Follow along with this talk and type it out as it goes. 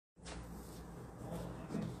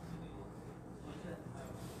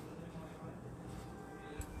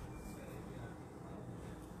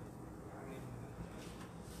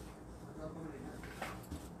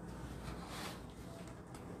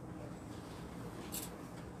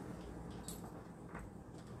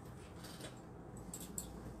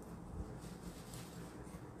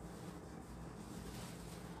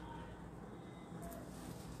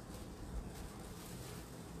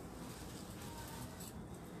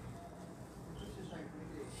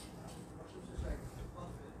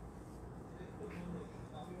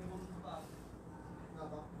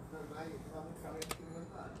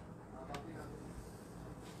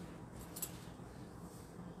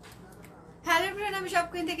আমি সব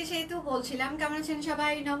কুইন থেকে সেহেতু বলছিলাম। কেমন আছেন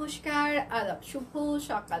সবাই? নমস্কার, আদাব, শুভ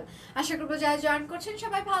সকাল। আশা করবো যারা জয়েন করছেন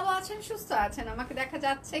সবাই ভালো আছেন, সুস্থ আছেন। আমাকে দেখা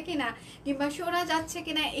যাচ্ছে কিনা কিংবা শোনা যাচ্ছে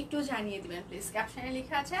কিনা একটু জানিয়ে দিবেন প্লিজ। ক্যাপশনে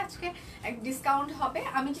লেখা আছে আজকে এক ডিসকাউন্ট হবে।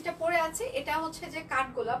 আমি যেটা পরে আছি এটা হচ্ছে যে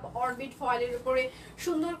কাঠগোলাপ অরবিট ফয়েলের উপরে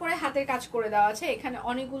সুন্দর করে হাতের কাজ করে দেওয়া আছে। এখানে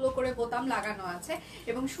অনেকগুলো করে বোতাম লাগানো আছে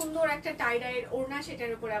এবং সুন্দর একটা টাইডাইয়ের ওড়না,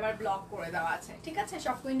 সেটার উপরে আবার ব্লক করে দেওয়া আছে। ঠিক আছে,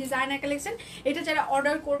 সব কুইন ডিজাইনার কালেকশন। এটা যারা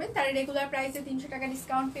অর্ডার করবেন তারা রেগুলার প্রাইসে 300 টাকা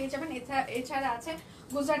ডিসকাউন্ট পেয়ে যাবেন। এছাড়া আছে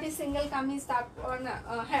গুজরাটি সিঙ্গেল কামিজ, তারপর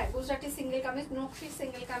হ্যাঁ গুজরাটি সিঙ্গেল কামিজ, নকশি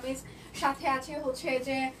সিঙ্গেল কামিজ, সাথে আছে হচ্ছে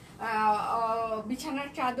যে বিছানার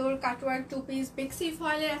চাদর, কাটওয়ার্ক 2 পিস, বেক্সি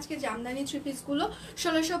ফয়েলের আজকে জামদানি 3 পিস গুলো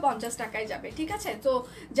 1650 টাকায় যাবে। ঠিক আছে, তো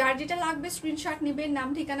যার যেটা লাগবে স্ক্রিনশট নেবেন, নাম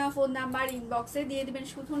ঠিকানা ফোন নাম্বার ইনবক্সে দিয়ে দিবেন।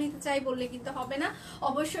 শুধু নিতে চাই বললে কিন্তু হবে না,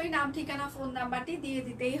 অবশ্যই নাম ঠিকানা ফোন নাম্বারটি দিয়ে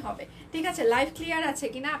দিতেই হবে। ঠিক আছে, লাইভ ক্লিয়ার আছে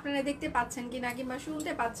কিনা, আপনারা দেখতে পাচ্ছেন কিনা কিংবা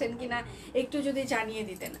শুনতে পাচ্ছেন কিনা একটু যদি জানিয়ে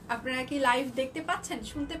দিতেন। আপনারা কি লাইভ দেখতে পাচ্ছেন,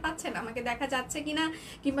 শুনতে পাচ্ছেন, আমাকে দেখা যাচ্ছে কিনা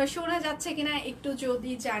কিংবা শোনা যাচ্ছে কিনা একটু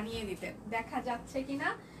যদি জানিয়ে দিতেন। দেখা যাচ্ছে কিনা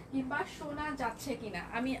কিংবা শোনা যাচ্ছে কিনা।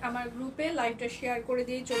 আমি আমার গ্রুপে লাইভটা শেয়ার করে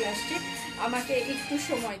দিয়ে চলে আসছি, আমাকে একটু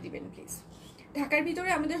সময় দিবেন প্লিজ। ঢাকার ভিতরে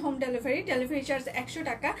আমাদের হোম ডেলিভারি চার্জ 100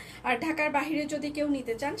 টাকা। আর ঢাকার বাইরে যদি কেউ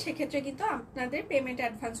নিতে চান সেক্ষেত্রে কিন্তু আপনাদের পেমেন্ট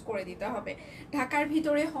অ্যাডভান্স করে দিতে হবে। ঢাকার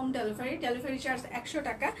ভিতরে হোম ডেলিভারি চার্জ 100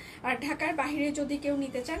 টাকা। আর ঢাকার বাইরে যদি কেউ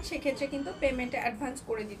নিতে চান সেক্ষেত্রে কিন্তু পেমেন্ট অ্যাডভান্স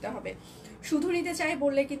করে দিতে হবে। শুধু নিতে চাই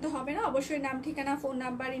বললে কিন্তু হবে না, অবশ্যই নাম ঠিকানা ফোন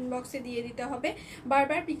নাম্বার ইনবক্সে দিয়ে দিতে হবে।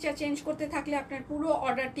 বারবার পিকচার চেঞ্জ করতে থাকলে আপনার পুরো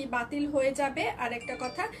অর্ডারটি বাতিল হয়ে যাবে। আর একটা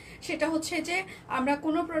কথা, সেটা হচ্ছে যে আমরা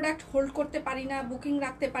কোনো প্রোডাক্ট হোল্ড করতে পারি না, বুকিং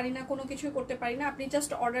রাখতে পারি না, কোনো কিছু করতে পারি না। আপনি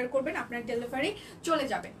জাস্ট অর্ডার করবেন, আপনার ডেলিভারি চলে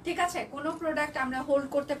যাবে। ঠিক আছে, কোনো প্রোডাক্ট আমরা হোল্ড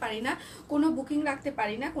করতে পারি না, কোনো বুকিং রাখতে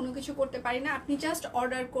পারি না, কোনো কিছু করতে পারি না। আপনি জাস্ট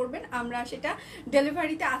অর্ডার করবেন, আমরা সেটা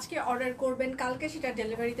ডেলিভারিতে, আজকে অর্ডার করবেন কালকে সেটা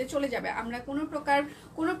ডেলিভারিতে চলে যাবে। আমরা কোনো প্রকার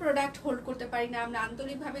কোনো প্রোডাক্ট হোল্ড করতে পারি না। আমরা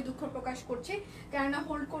আন্তরিকভাবে দুঃখ প্রকাশ করছি, কেননা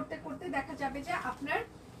হোল্ড করতে করতে দেখা যাবে যে আপনার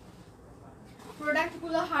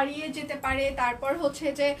প্রোডাক্টগুলো হারিয়ে যেতে পারে। তারপর হচ্ছে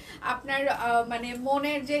যে আপনার মানে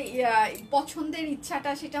মনের যে পছন্দের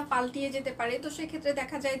ইচ্ছাটা সেটা পাল্টিয়ে যেতে পারে। তো সেক্ষেত্রে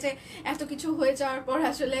দেখা যায় যে এত কিছু হয়ে যাওয়ার পর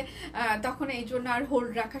আসলে তখন এই জন্য আর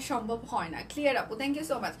হোল্ড রাখা সম্ভব হয় না। ক্লিয়ার আপু, thank you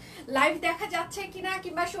so much. Live দেখা যাচ্ছে কিনা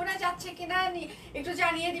কিংবা শোনা যাচ্ছে কিনা একটু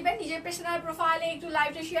জানিয়ে দিবেন। নিজের পার্সোনাল প্রোফাইলে একটু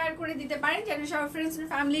লাইভটা শেয়ার করে দিতে পারেন যেন সব ফ্রেন্ডস এন্ড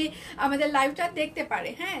ফ্যামিলি আমাদের লাইভটা দেখতে পারে।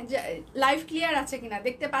 হ্যাঁ, লাইভ ক্লিয়ার আছে কিনা,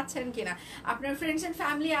 দেখতে পাচ্ছেন কিনা। আপনার ফ্রেন্ডস এন্ড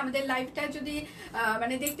ফ্যামিলি আমাদের লাইভটা যদি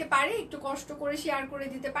মানে দেখতে পারে, একটু কষ্ট করে শেয়ার করে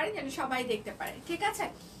দিতে পারে যেন সবাই দেখতে পারে। ঠিক আছে,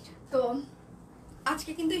 তো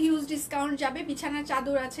আজকে কিন্তু হিউজ ডিসকাউন্ট যাবে। বিছানার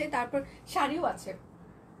চাদর আছে, তারপর শাড়িও আছে,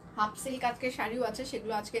 হাফ সিল্ক আজকে শাড়িও আছে,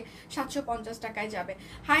 সেগুলো আজকে 750 টাকায় যাবে।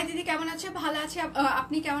 হাই দিদি, কেমন আছে? ভালো আছে,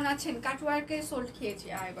 আপনি কেমন আছেন? কাটওয়ার্কে সোল্ড খেয়েছি,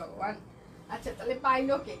 আয় ভগবান। আচ্ছা, তাহলে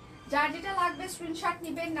পাইলো কে? যার যেটা লাগবে স্ক্রিনশট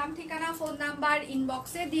নেবেন, নাম ঠিকানা ফোন নাম্বার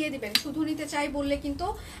ইনবক্সে দিয়ে দিবেন। শুধু নিতে চাই বললে কিন্তু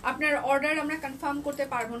আপনার অর্ডার আমরা কনফার্ম করতে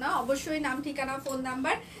পারবো না, অবশ্যই নাম ঠিকানা ফোন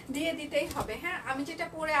নাম্বার দিয়ে দিতেই হবে। হ্যাঁ, আমি যেটা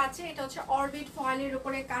পরে আছি এটা হচ্ছে অরবিট ফয়েলের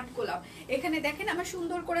উপরে কাঠগোলাপ। এখানে দেখেন আমার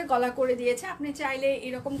সুন্দর করে গলা করে দিয়েছে। আপনি চাইলে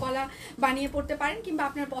এরকম গলা বানিয়ে পড়তে পারেন কিংবা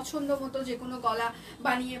আপনার পছন্দ মতো যে কোনো গলা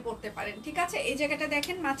বানিয়ে পড়তে পারেন। ঠিক আছে, এই জায়গাটা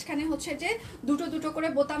দেখেন মাঝখানে হচ্ছে যে দুটো দুটো করে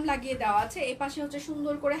বোতাম লাগিয়ে দেওয়া আছে। এই পাশে হচ্ছে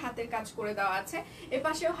সুন্দর করে হাতের কাজ করে দেওয়া আছে, এ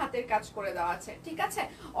পাশেও হাতের কাজ করে দেওয়া আছে। ঠিক আছে,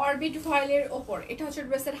 অরবিট ফয়েলের ওপর এটা হচ্ছে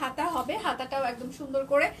ড্রেসের হাতা হবে। হাতাটাও একদম সুন্দর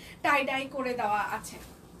করে টাই ডাই করে দেওয়া আছে।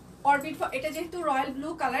 অরবিট, এটা যেহেতু রয়্যাল ব্লু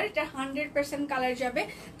কালার, এটা 100% কালার যাবে।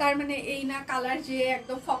 তার মানে এই না কালার যে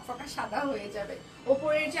একদম ফকফকা সাদা হয়ে যাবে।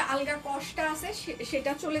 ওপরের যে আলগা কষটা আছে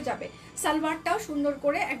সেটা চলে যাবে। সালোয়ারটাও সুন্দর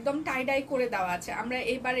করে একদম টাইডাই করে দেওয়া আছে। আমরা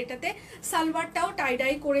এবার এটাতে সালোয়ারটাও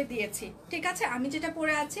টাইডাই করে দিয়েছি। ঠিক আছে, আমি যেটা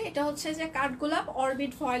পরে আছি এটা হচ্ছে যে কাঠগোলাপ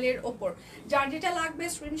অরবিট ফয়েলের ওপর। যার যেটা লাগবে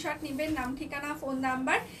স্ক্রিনশট নেবেন, নাম ঠিকানা ফোন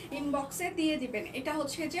নাম্বার ইনবক্সে দিয়ে দিবেন। এটা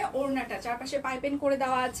হচ্ছে যে ওড়নাটা চারপাশে পাইপিং করে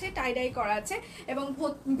দেওয়া আছে, টাইডাই করা আছে এবং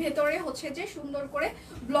ভেতরে হচ্ছে যে সুন্দর করে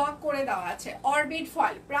ব্লক করে দেওয়া আছে। অরবিট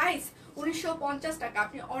ফয়েল, প্রাইস 1950 টাকা।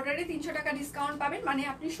 আপনি অর্ডারে 300 টাকা ডিসকাউন্ট পাবেন, মানে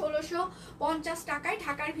আপনি 1650 টাকায়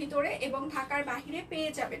ঢাকার ভিতরে এবং ঢাকার বাহিরে পেয়ে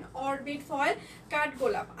যাবেন অরবিট ফয়েল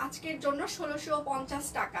কাঠগোলাপ। আজকের জন্য 1650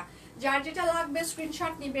 টাকা। যার যেটা লাগবে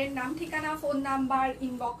স্ক্রিনশট নেবেন, নাম ঠিকানা ফোন নাম্বার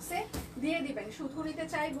ইনবক্সে দিয়ে দিবেন। শুধু নিতে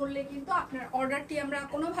চাই বললে কিন্তু আপনার অর্ডারটি আমরা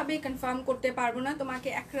কোনোভাবেই কনফার্ম করতে পারবো না। তোমাকে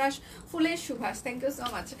একরাশ ফুলের Subhash, thank you so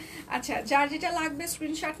much. আচ্ছা, যার যেটা লাগবে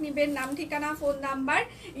স্ক্রিনশট নেবেন, নাম ঠিকানা ফোন নাম্বার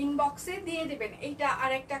ইনবক্সে দিয়ে দিবেন। এইটা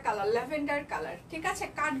আর একটা কালার, ল্যাভেন্ডার কালার। ঠিক আছে,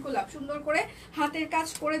 কাঠগোলাপ সুন্দর করে হাতের কাজ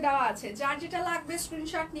করে দেওয়া আছে। যার যেটা লাগবে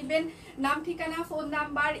স্ক্রিনশট নেবেন, নাম ঠিকানা ফোন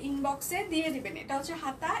নাম্বার ইনবক্সে দিয়ে দিবেন। এটা হচ্ছে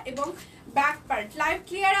হাতা এবং ব্যাক পার্ট। লাইভ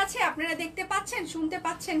ক্লিয়ার আছে, আপনারা দেখতে পাচ্ছেন, শুনতে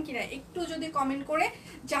পাচ্ছেন কিনা একটু যদি কমেন্ট করে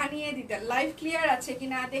জানিয়ে দিতে দেন, লাইভ ক্লিয়ার আছে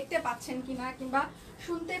কিনা, দেখতে পাচ্ছেন কিনা, কিংবা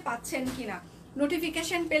শুনতে পাচ্ছেন কিনা।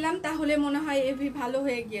 নোটিফিকেশন পেলাম তাহলে মনে হয় এভি ভালো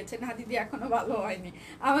হয়ে গিয়েছে। না দিদি, এখনো ভালো হয়নি,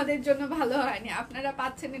 আমাদের জন্য ভালো হয়নি, আপনারা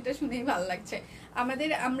পাচ্ছেন এটা শুনেই ভালো লাগছে।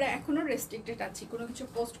 আমরা এখনো রেস্ট্রিক্টেড আছি, কোনো কিছু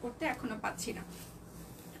পোস্ট করতে এখনো পাচ্ছি না।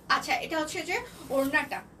 আচ্ছা, এটা হচ্ছে যে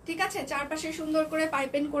ওড়নাটা, ঠিক আছে, চারপাশে সুন্দর করে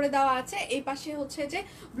পাইপিং করে দেওয়া আছে, এই পাশে হচ্ছে যে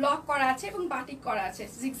ব্লক করা আছে এবং বাটিক করা আছে,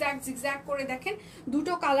 জিগজ্যাগ জিগজ্যাগ করে দেখেন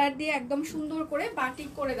দুটো কালার দিয়ে একদম সুন্দর করে বাটিক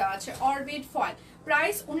করে দেওয়া আছে। অরবিট ফয়েল,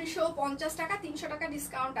 প্রাইস 1950 টাকা, 300 টাকা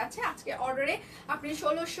ডিসকাউন্ট আছে। আজকে অর্ডারে আপনি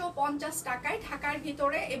 1650 টাকায় ঢাকার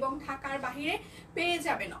ভিতরে এবং ঢাকার বাহিরে পেয়ে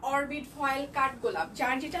যাবেন অরবিট ফয়েল কাঠ গোলাপ,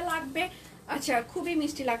 যার যেটা লাগবে। আচ্ছা, খুবই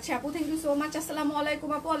মিষ্টি লাগছে আপু, থ্যাংক ইউ সো মাচ। আসসালামু আলাইকুম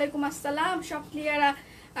আপু। ওয়ালাইকুম আসসালাম, সব ক্লিয়ার?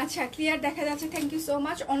 আচ্ছা, ক্লিয়ার দেখা যাচ্ছে, থ্যাংক ইউ সো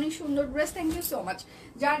মাচ, অনেক সুন্দর dress, thank you so much.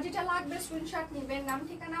 যার যেটা লাগবে স্ক্রিনশট নেবেন, নাম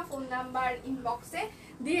ঠিকানা ফোন নাম্বার ইনবক্সে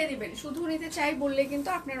দিয়ে দিবেন। শুধু নিতে চাই বললে কিন্তু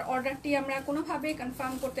আপনার অর্ডারটি আমরা কোনোভাবেই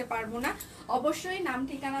কনফার্ম করতে পারবো না, অবশ্যই নাম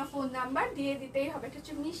ঠিকানা ফোন নাম্বার দিয়ে দিতেই হবে। এটা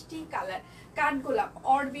হচ্ছে মিষ্টি কালার কাঠগোলাপ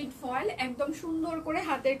অরবিট ফয়েল, একদম সুন্দর করে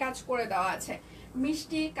হাতের কাজ করে দেওয়া আছে,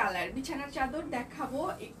 মিষ্টি কালার। বিছানার চাদর দেখাবো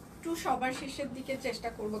একটু সবার শেষের দিকে চেষ্টা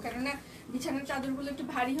করব, কেননা বিছানার চাদরগুলো একটু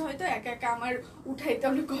ভারী হয়তো একা একা আমার উঠাইতে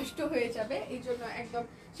অনেক কষ্ট হয়ে যাবে, এই জন্য একদম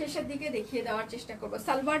শেষের দিকে দেখিয়ে দেওয়ার চেষ্টা করব।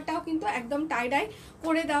 সালোয়ারটাও কিন্তু একদম টাইডাই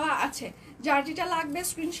করে দেওয়া আছে। যার যেটা লাগবে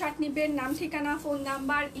স্ক্রিনশট নেবেন, নাম ঠিকানা ফোন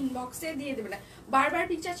নাম্বার ইনবক্সে দিয়ে দেবেন। বারবার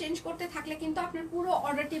পিকচার চেঞ্জ করতে থাকলে কিন্তু আপনার পুরো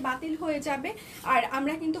অর্ডারটি বাতিল হয়ে যাবে। আর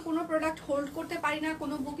আমরা কিন্তু কোনো প্রোডাক্ট হোল্ড করতে পারি না,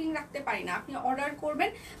 কোনো বুকিং রাখতে পারি না। আপনি অর্ডার করবেন,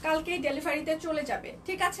 কালকেই ডেলিভারিতে চলে যাবে,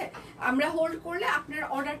 ঠিক আছে। আমরা হোল্ড করলে আপনার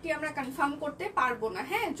অর্ডারটি আমরা কনফার্ম করতে পারবো না।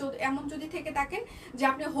 হ্যাঁ, এমন যদি থেকে থাকেন যে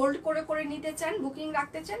আপনি হোল্ড করে করে নিতে চান, বুকিং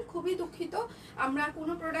রাখতে চান, খুবই দুঃখিত, আমরা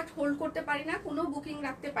কোনো প্রোডাক্ট হোল্ড করতে পারি না, কোনো বুকিং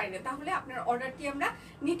রাখতে পারি না, তাহলে আপনার অর্ডারটি আমরা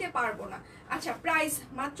নিতে পারবো না। আচ্ছা, প্রাইস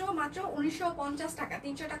মাত্র 1950 টাকা,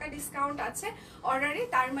 300 টাকা ডিসকাউন্ট আছে অর্ডারে,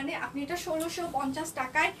 তার মানে আপনি এটা 1650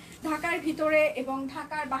 টাকায় ঢাকার ভিতরে এবং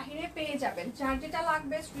ঢাকার বাহিরে পেয়ে যাবেন। যার যেটা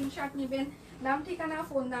লাগবে স্ক্রিনশট নেবেন, নাম ঠিকানা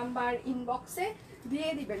ফোন নাম্বার ইনবক্সে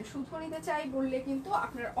দিয়ে দিবেন। শুধু নিতে চাই বললে কিন্তু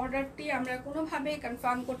আপনার অর্ডারটি আমরা কোনোভাবে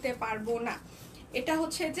কনফার্ম করতে পারবো না। এটা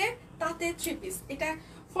হচ্ছে যে তাতে 3 পিস, এটা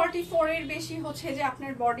 44 এর বেশি হচ্ছে যে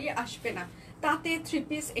আপনার বডি আসবে না, তাতে 3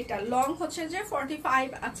 পিস। এটা লং হচ্ছে যে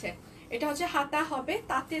 45 আছে, এটা হচ্ছে হাতা হবে,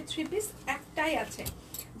 তাতে 3 পিস একটাই আছে।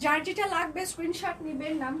 যার যেটা লাগবে স্ক্রিনশট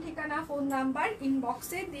নেবেন, নাম ঠিকানা ফোন নাম্বার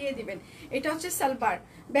ইনবক্সে দিয়ে দিবেন। এটা হচ্ছে সালোয়ার,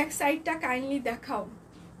 ব্যাক সাইডটা কাইন্ডলি দেখাও,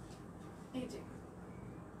 এই যে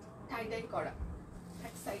টাই টাই করা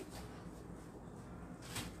ব্যাক সাইড।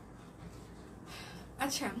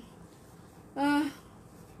 আচ্ছা,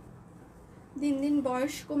 দিন দিন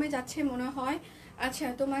বয়স কমে যাচ্ছে মনে হয়। আচ্ছা,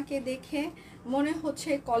 তোমাকে দেখে মনে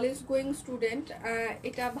হচ্ছে কলেজ গোয়িং স্টুডেন্ট,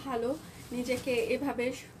 এটা ভালো নিজেকে এভাবে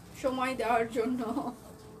সময় দেওয়ার জন্য।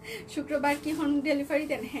 শুক্রবার কি হোম ডেলিভারি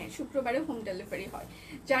দেন? হ্যাঁ, শুক্রবারে হোম ডেলিভারি হয়।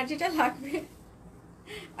 যার যেটা লাগবে।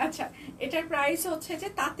 আচ্ছা, এটার প্রাইস হচ্ছে যে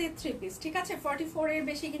তাতে 3 পিস, ঠিক আছে। 44 এর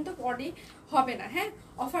বেশি কিন্তু বডি হবে না। হ্যাঁ,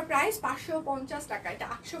 অফার প্রাইস 550 টাকা, এটা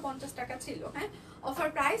 850 টাকা ছিল। হ্যাঁ, অফার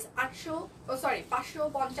প্রাইস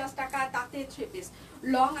 550 টাকা, তাতে 3 পিস,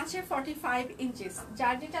 লং আছে 45 ইঞ্চিস।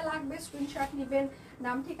 যার যেটা লাগবে স্ক্রিনশট নেবেন,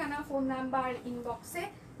 নাম ঠিকানা ফোন নাম্বার ইনবক্সে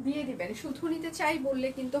দিয়ে দিবেন। শুধু নিতে চাই বললে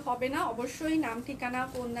কিন্তু হবে না, অবশ্যই নাম ঠিকানা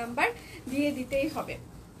ফোন নাম্বার দিয়ে দিতেই হবে।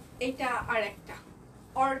 এটা আর একটা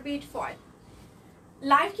অরবিট ফয়েল।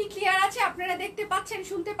 লাইভ কি ক্লিয়ার আছে? আপনারা দেখতে পাচ্ছেন,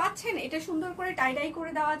 শুনতে পাচ্ছেন? এটা সুন্দর করে টাইডাই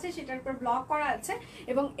করে দেওয়া আছে, সেটার উপর ব্লক করা আছে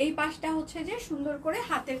এবং এই পাশটা হচ্ছে যে সুন্দর করে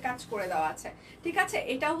হাতের কাজ করে দেওয়া আছে, ঠিক আছে।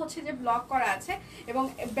 এটাও হচ্ছে যে ব্লক করা আছে এবং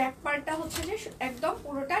ব্যাক পার্টটা হচ্ছে যে একদম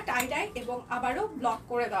পুরোটা টাইডাই এবং আবারও ব্লক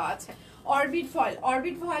করে দেওয়া আছে। অরবিট ফয়েল,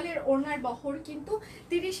 অরবিট ফয়েলের ওড়নার বহর কিন্তু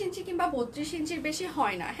 30 ইঞ্চি কিংবা 32 ইঞ্চির বেশি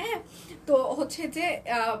হয় না। হ্যাঁ, তো হচ্ছে যে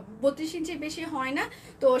 32 ইঞ্চির বেশি হয় না,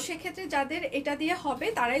 তো সেক্ষেত্রে যাদের এটা দিয়ে হবে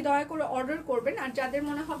তারাই দয়া করে অর্ডার করবেন। আর যাদের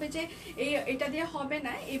মনে হবে যে এটা দিয়ে হবে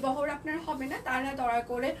না, এই বহর আপনার হবে না, তারা দয়া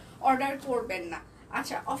করে অর্ডার করবেন না।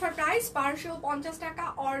 আচ্ছা, অফার প্রাইস 550 টাকা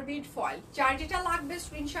অরবিট ফয়েল। যার যেটা লাগবে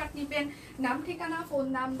স্ক্রিনশট নেবেন, নাম ঠিকানা ফোন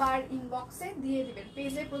নাম্বার ইনবক্সে দিয়ে দিবেন।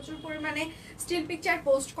 পেজে প্রচুর পরিমাণে স্টিল পিকচার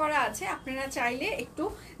পোস্ট করা আছে, আপনারা চাইলে একটু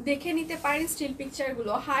দেখে নিতে পারেন স্টিল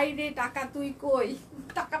পিকচারগুলো। হাই রে টাকা তুই কই,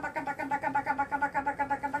 টাকা টাকা টাকা টাকা টাকা টাকা টাকা টাকা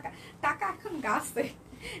টাকা টাকা টাকা এখন গাছে,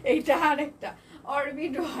 এইটা আর একটা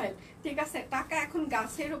অরবিট ফয়েল, ঠিক আছে। টাকা এখন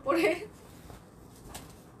গাছের উপরে,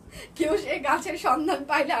 কেউ সে গাছের সন্ধান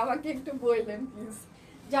পাইলে আমাকে একটু বলবেন প্লিজ।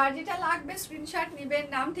 যার যেটা লাগবে স্ক্রিনশট নেবেন,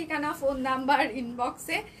 নাম ঠিকানা ফোন নাম্বার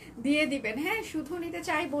ইনবক্সে দিয়ে দিবেন। হ্যাঁ, শুধু নিতে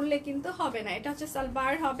চাই বললে কিন্তু হবে না। এটা হচ্ছে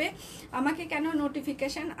সালোয়ার হবে। আমাকে কেন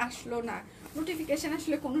নোটিফিকেশন আসলো না? নোটিফিকেশন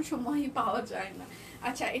আসলে কোনো সময়ই পাওয়া যায় না।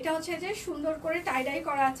 আচ্ছা, এটা হচ্ছে যে সুন্দর করে টাইডাই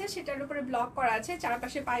করা আছে, সেটার উপরে ব্লক করা আছে,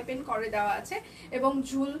 চারপাশে পাইপিং করে দেওয়া আছে এবং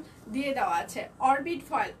ঝুল দিয়ে দেওয়া আছে। অরবিট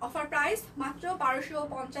ফয়েল, অফার প্রাইস মাত্র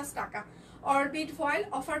 1250 টাকা। অরবিট ফয়েল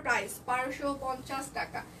অফার প্রাইস 1250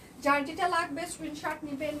 টাকা। যার যেটা লাগবে স্ক্রিনশট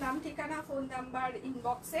নেবেন, নাম ঠিকানা ফোন নাম্বার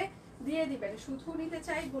ইনবক্সে দিয়ে দিবেন। শুধু নিতে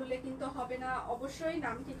চাই বললে কিন্তু হবে না, অবশ্যই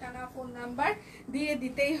নাম ঠিকানা ফোন নাম্বার দিয়ে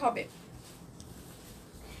দিতেই হবে।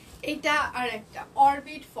 এটা আর একটা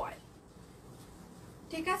অরবিট ফয়েল,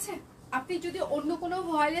 ঠিক আছে। আপনি যদি অন্য কোনো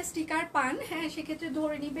ভয়েলের স্টিকার পান, হ্যাঁ, সেক্ষেত্রে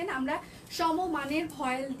ধরে নেবেন আমরা সমমানের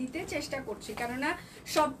ভয়েল দিতে চেষ্টা করছি, কেননা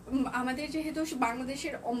সব আমাদের যেহেতু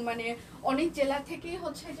বাংলাদেশের মানে অনেক জেলা থেকেই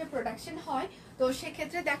হচ্ছে যে প্রোডাকশন হয়, তো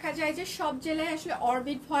সেক্ষেত্রে দেখা যায় যে সব জেলায় আসলে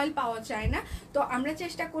অরবিট ভয়েল পাওয়া যায় না। তো আমরা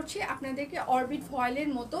চেষ্টা করছি আপনাদেরকে অরবিট ভয়েলের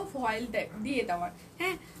মতো ভয়েল দিয়ে দেওয়ার।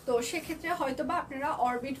 হ্যাঁ, তো সেক্ষেত্রে হয়তো বা আপনারা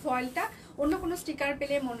অরবিট ভয়েলটা, অন্য কোনো স্টিকার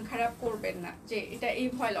পেলে মন খারাপ করবেন না যে এটা এই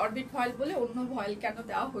ভয়েল, অরবিট ভয়েল বলে অন্য ভয়েল কেন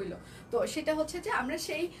দেওয়া হইলো। তো সেটা হচ্ছে যে আমরা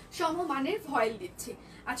সেই সমমানের ভয়েল দিচ্ছি।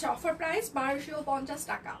 আচ্ছা, অফার প্রাইস 1250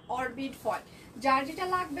 টাকা অরবিট ফয়েল। যার যেটা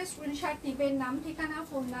লাগবে স্ক্রিনশট নেবেন, নাম ঠিকানা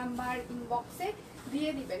ফোন নাম্বার ইনবক্সে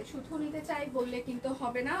দিয়ে দিবেন। শুধু নিতে চাই বললে কিন্তু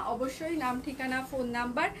হবে না, অবশ্যই নাম ঠিকানা ফোন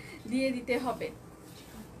নাম্বার দিয়ে দিতে হবে।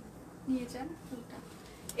 নিয়ে যান ফুলটা।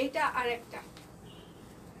 এটা আর একটা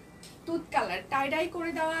তুত কালার টাইডাই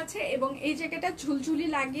করে দেওয়া আছে এবং এই জায়গাটা ঝুলঝুলি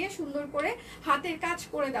লাগিয়ে সুন্দর করে হাতের কাজ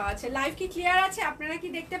করে দেওয়া আছে। লাইভ কি ক্লিয়ার আছে? আপনারা কি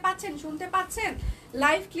দেখতে পাচ্ছেন, শুনতে পাচ্ছেন?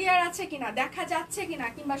 লাইভ ক্লিয়ার আছে কিনা, দেখা যাচ্ছে কিনা,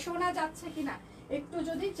 কিংবা শোনা যাচ্ছে কিনা একটু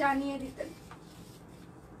যদি জানিয়ে দিতেন।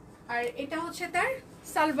 আর এটা হচ্ছে তার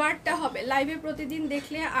সালোয়ারটা হবে। লাইভে প্রতিদিন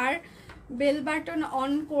দেখলে আর বেল বাটন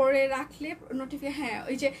অন করে রাখলে হ্যাঁ,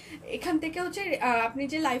 ওই যে এখান থেকে হচ্ছে আপনি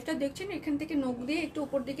যে লাইভটা দেখছেন এখান থেকে নখ দিয়ে একটু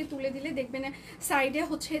উপর দিকে তুলে দিলে দেখবেন সাইডে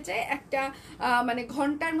হচ্ছে যে একটা মানে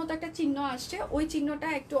ঘন্টার মতো একটা চিহ্ন আসছে, ওই চিহ্নটা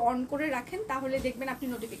একটু অন করে রাখেন, তাহলে দেখবেন আপনি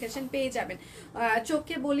নোটিফিকেশন পেয়ে যাবেন।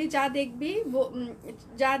 চোখকে বলি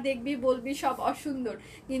যা দেখবি বলবি সব অসুন্দর,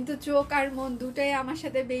 কিন্তু চোখ আর মন দুটাই আমার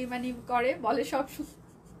সাথে বেইমানি করে, বলে সব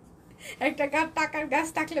একটা টাকার গাছ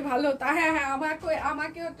থাকলে ভালো হতো। হ্যাঁ হ্যাঁ,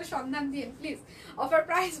 আমাকেও একটা সন্ধান দিন প্লিজ। অফার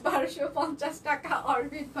প্রাইস 1250 টাকা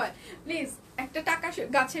অরবিট ভয়েল। প্লিজ একটা টাকা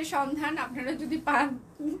গাছের সন্ধান আপনারা যদি পান,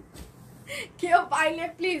 কেউ পাইলে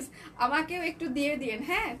প্লিজ আমাকেও একটু দিয়ে দিন।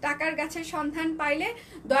 হ্যাঁ, টাকার গাছের সন্ধান পাইলে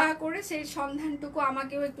দয়া করে সেই সন্ধানটুকু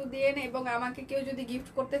আমাকেও একটু দিন, এবং আমাকে কেউ যদি গিফট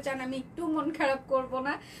করতে চান আমি একটু মন খারাপ করব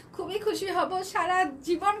না, খুবই খুশি হব, সারা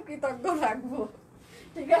জীবন কৃতজ্ঞ রাখবো।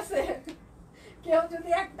 ঠিক আছে, কেউ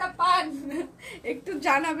যদি একটা পান একটু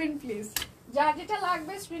জানাবেন প্লিজ। যার যেটা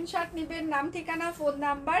লাগবে স্ক্রিনশট নেবেন, নাম ঠিকানা ফোন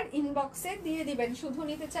নাম্বার ইনবক্সে দিয়ে দিবেন। শুধু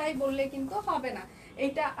নিতে চাই বললে কিন্তু হবে না।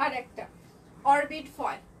 এটা আর একটা অরবিট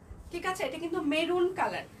ফয়েল, ঠিক আছে। এটা কিন্তু মেরুন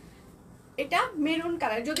কালার, এটা মেরুন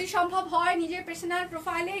কালার। যদি সম্ভব হয় নিজের পার্সোনাল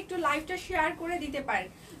প্রোফাইলে একটু লাইভটা শেয়ার করে দিতে পারেন,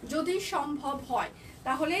 যদি সম্ভব হয়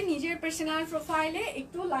তাহলে নিজের পার্সোনাল প্রোফাইলে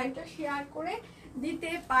একটু লাইভটা শেয়ার করে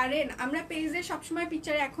দিতে পারেন। আমরা পেজে সবসময়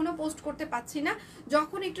পিকচার এখনো পোস্ট করতে পাচ্ছি না,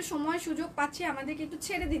 যখন একটু সময় সুযোগ পাচ্ছি আমাদেরকে একটু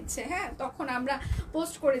ছেড়ে দিচ্ছে, হ্যাঁ, তখন আমরা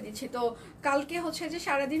পোস্ট করে দিচ্ছি। তো কালকে হচ্ছে যে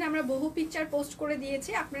সারাদিন আমরা বহু পিকচার পোস্ট করে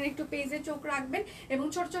দিয়েছি, আপনারা একটু পেজে চোখ রাখবেন। এবং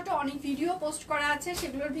ছোট ছোট অনেক ভিডিও পোস্ট করা আছে,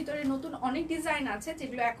 সেগুলোর ভিতরে নতুন অনেক ডিজাইন আছে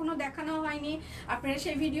যেগুলো এখনো দেখানো হয়নি, আপনারা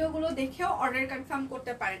সেই ভিডিওগুলো দেখেও অর্ডার কনফার্ম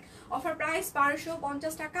করতে পারেন। অফার প্রাইস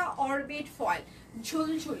 1250 টাকা অরবিট ফয়েল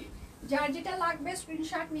ঝুলঝুলি। যার যেটা লাগবে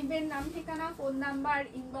স্ক্রিনশট নেবেন, নাম ঠিকানা ফোন নাম্বার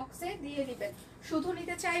ইনবক্সে দিয়ে দিবেন। শুধু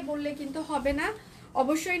নিতে চাই বললে কিন্তু হবে না,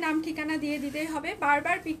 অবশ্যই নাম ঠিকানা দিয়ে দিতেই হবে।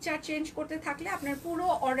 বারবার পিকচার চেঞ্জ করতে থাকলে আপনার পুরো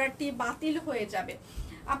অর্ডারটি বাতিল হয়ে যাবে।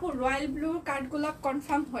 আপু রয়্যাল ব্লু কার্ডগোলাপ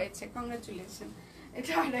কনফার্ম হয়েছে, কংগ্রাচুলেশন।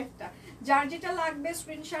 এটা আর একটা, যার যেটা লাগবে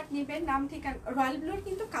স্ক্রিনশট নেবেন, নাম ঠিকানা। রয়্যাল ব্লুর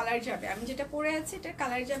কিন্তু কালার যাবে, আমি যেটা পরে আছি এটার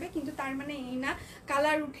কালার যাবে, কিন্তু তার মানে এই না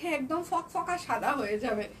কালার উঠে একদম ফকফকা সাদা হয়ে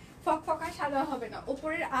যাবে, ফকফকা সাদা হবে না।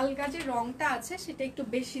 ওপরের আলগা যে রংটা আছে সেটা একটু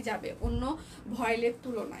বেশি যাবে অন্য ভয়েলের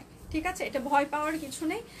তুলনায়, ঠিক আছে। এটা ভয় পাওয়ার কিছু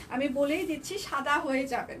নেই, আমি বলেই দিচ্ছি সাদা হয়ে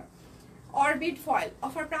যাবে না। অরবিট ফয়েল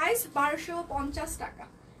অফার প্রাইস 1250 টাকা।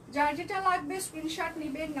 যার যেটা লাগবে স্ক্রিনশট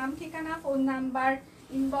নেবেন, নাম ঠিকানা ফোন নাম্বার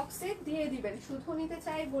ইনবক্সে দিয়ে দিবেন। শুধু নিতে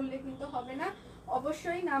চাই বললে কিন্তু হবে না,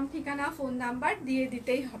 অবশ্যই নাম ঠিকানা ফোন নাম্বার দিয়ে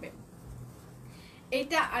দিতেই হবে।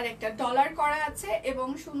 এইটা আর একটা ডলার করা আছে এবং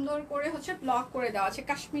সুন্দর করে হচ্ছে ব্লক করে দেওয়া আছে,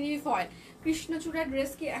 কাশ্মীরি ফয়েল। কৃষ্ণচূড়া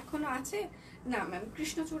ড্রেস কি এখনো আছে? না ম্যাম,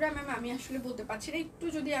 কৃষ্ণচূড়া ম্যাম আমি আসলে বলতে পারছি না, একটু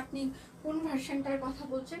যদি আপনি কোন ভার্সনটার কথা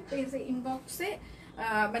বলছেন পেজে ইনবক্সে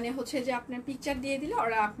মানে হচ্ছে যে আপনার পিকচার দিয়ে দিলে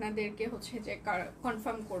ওরা আপনাদেরকে হচ্ছে যে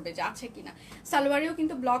কনফার্ম করবে যে আছে কিনা। সালোয়ারেও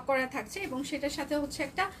কিন্তু ব্লক করা থাকছে এবং সেটার সাথে হচ্ছে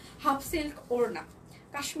একটা হাফ সিল্ক ওড়না,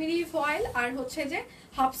 কাশ্মীরি ফয়েল আর হচ্ছে যে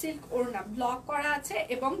হাফ সিল্ক ওড়না ব্লক করা আছে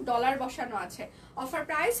এবং ডলার বসানো আছে। অফার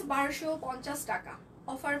প্রাইস 1250 টাকা,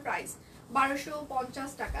 অফার প্রাইস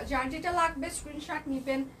 1250 টাকা। যার যেটা লাগবে স্ক্রিনশট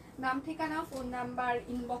নেবেন, নাম ঠিকানা ফোন নাম্বার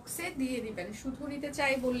ইনবক্সে দিয়ে দিবেন। শুধু নিতে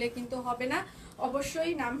চাই বললে কিন্তু হবে না,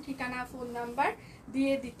 অবশ্যই নাম ঠিকানা ফোন নাম্বার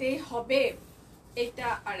দিয়ে দিতেই হবে। এটা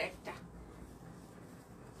আর একটা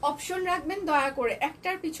অপশন রাখবেন দয়া করে,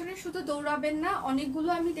 একটার পিছনে শুধু দৌড়াবেন না, অনেকগুলো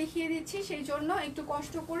আমি দেখিয়ে দিচ্ছি, সেই জন্য একটু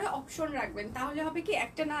কষ্ট করে অপশন রাখবেন। তাহলে হবে কি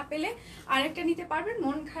একটা না পেলে আরেকটা নিতে পারবেন,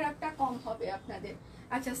 মন খারাপটা কম হবে আপনাদের।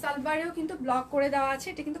 আচ্ছা, সালভারেও কিন্তু ব্লক করে দেওয়া আছে,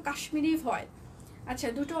 এটা কিন্তু কাশ্মীরি ভয়েল। আচ্ছা,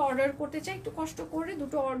 দুটো অর্ডার করতে চাই, একটু কষ্ট করে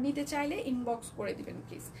দুটো অর্ডার নিতে চাইলে ইনবক্স করে দিবেন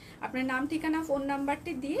প্লিজ। আপনার নাম ঠিকানা ফোন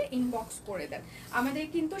নাম্বারটি দিয়ে ইনবক্স করে দেন। আমাদের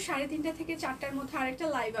কিন্তু 3:30 থেকে 4টার মধ্যে আরেকটা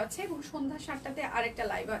লাইভ আছে এবং সন্ধ্যা 7টাতে আরেকটা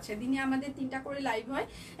লাইভ আছে। দিনে আমাদের 3টা করে লাইভ হয়,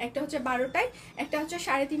 একটা হচ্ছে 12টায়, একটা হচ্ছে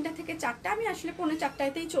 3:30 থেকে 4টা। আমি আসলে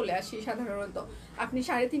 3:45তেই চলে আসি সাধারণত। আপনি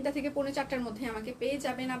 3:30 থেকে 4:45টার মধ্যে আমাকে পেয়ে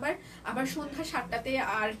যাবেন। আবার সন্ধ্যা 7টাতে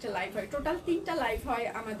আরেকটা লাইভ হয়। টোটাল 3টা লাইভ হয়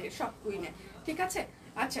আমাদের সব কুইনে, ঠিক আছে।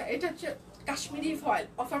 আচ্ছা, এটা হচ্ছে কাশ্মীরি ফয়েল,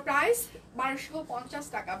 অফার প্রাইস 1250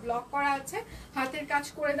 টাকা, ব্লক করা আছে, হাতের কাজ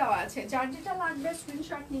করে দেওয়া আছে। যার যেটা লাগবে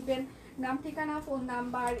স্ক্রিনশট নেবেন, নাম ঠিকানা ফোন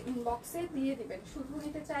নাম্বার ইনবক্সে দিয়ে দিবেন। শুধু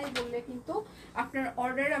নিতে চাই বললে কিন্তু আপনার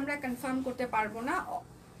অর্ডার আমরা কনফার্ম করতে পারবো না,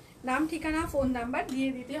 নাম ঠিকানা ফোন নাম্বার দিয়ে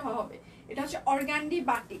দিতে হবে। এটা হচ্ছে অর্গান্ডি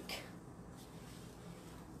বাটিক।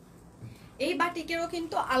 এই বাটিকেরও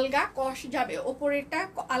কিন্তু আলগা কষ যাবে, ওপরেরটা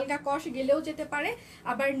আলগা কষ গেলেও যেতে পারে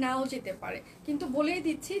আবার নাও যেতে পারে, কিন্তু বলেই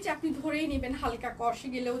দিচ্ছি যে আপনি ধরেই নেবেন হালকা কষ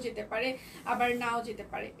গেলেও যেতে পারে আবার নাও যেতে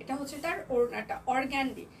পারে। এটা হচ্ছে তার ওড়নাটা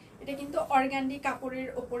অর্গান্ডি, এটা কিন্তু অর্গান্ডি কাপড়ের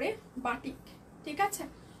ওপরে বাটিক, ঠিক আছে।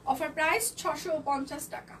 অফার প্রাইস 650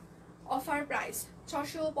 টাকা, অফার প্রাইস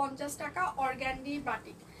 650 টাকা, অর্গান্ডি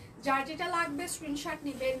বাটিক। যার যেটা লাগবে স্ক্রিনশট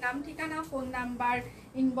নেবেন, নাম ঠিকানা ফোন নাম্বার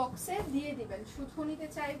ইনবক্সে দিয়ে দিবেন। শুধু নিতে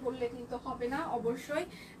চাই বললে কিন্তু হবে না, অবশ্যই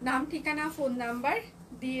নাম ঠিকানা ফোন নাম্বার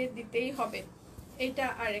দিয়ে দিতেই হবে। এটা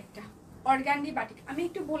আরেকটা অর্গান্ডি বাটিক। আমি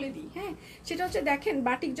একটু বলে দিই, হ্যাঁ, সেটা হচ্ছে দেখেন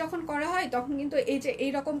বাটিক যখন করা হয় তখন কিন্তু এই যে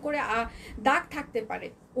এইরকম করে দাগ থাকতে পারে,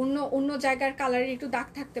 অন্য অন্য জায়গার কালারের একটু দাগ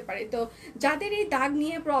থাকতে পারে। তো যাদের এই দাগ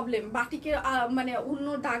নিয়ে প্রবলেম, বাটিকের মানে অন্য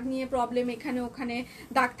দাগ নিয়ে প্রবলেম, এখানে ওখানে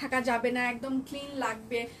দাগ থাকা যাবে না, একদম ক্লিন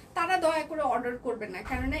লাগবে, তারা দয়া করে অর্ডার করবেন না।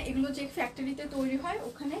 কেননা এগুলো যে ফ্যাক্টরিতে তৈরি হয়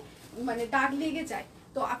ওখানে মানে দাগ লেগে যায়।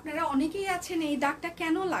 তো আপনারা অনেকেই আছেন এই দাগটা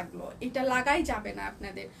কেন লাগলো, এটা লাগাই যাবে না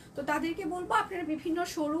আপনাদের। তো তাদেরকে বলবো আপনারা বিভিন্ন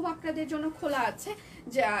শোরুম আপনাদের জন্য খোলা আছে,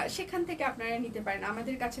 যা সেখান থেকে আপনারা নিতে পারেন,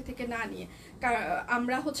 আমাদের কাছে থেকে না নিয়ে।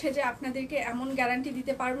 আমরা হচ্ছে যে আপনাদেরকে এমন গ্যারান্টি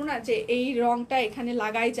দিতে পারবো না যে এই রংটা এখানে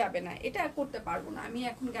লাগাই যাবে না, এটা করতে পারবো না, আমি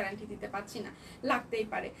এখন গ্যারান্টি দিতে পারছি না, লাগতেই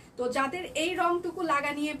পারে। তো যাদের এই রংটুকু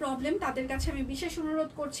লাগা নিয়ে প্রবলেম তাদের কাছে আমি বিশেষ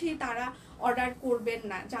অনুরোধ করছি তারা অর্ডার করবেন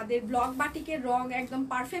না। যাদের ব্লক বাটিকের রং একদম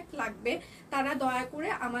পারফেক্ট লাগবে তারা দয়া করে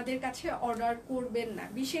আমাদের কাছে অর্ডার করবেন না,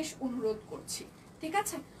 বিশেষ অনুরোধ করছি, ঠিক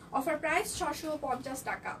আছে। অফার প্রাইস 650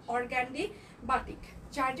 টাকা, অর্গান্ডি বাটিক।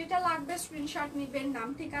 যার যেটা লাগবে স্ক্রিনশট নেবেন, নাম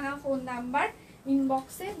ঠিকানা ফোন নাম্বার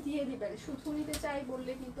ইনবক্সে দিয়ে দিবেন। শুধু নিতে চাই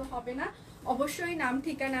বললে কিন্তু হবে না, অবশ্যই নাম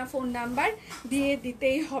ঠিকানা ফোন নাম্বার দিয়ে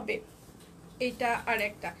দিতেই হবে। এইটা আর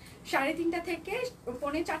একটা 3:30 থেকে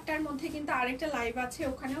 4:45টার মধ্যে কিন্তু আরেকটা লাইভ আছে,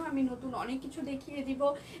 ওখানেও আমি নতুন অনেক কিছু দেখিয়ে দিব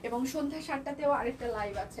এবং সন্ধ্যা 7টাতেও আরেকটা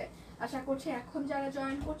লাইভ আছে। আশা করছি এখন যারা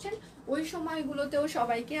জয়েন করছেন ওই সময়গুলোতেও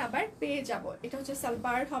সবাইকে আবার পেয়ে যাব। এটা হচ্ছে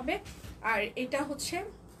সালবার হবে আর এটা হচ্ছে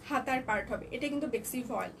হাতার পার্ট হবে, এটা কিন্তু বেক্সি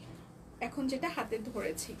ফয়েল এখন যেটা হাতে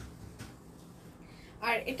ধরেছি,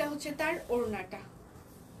 আর এটা হচ্ছে তার ওড়নাটা।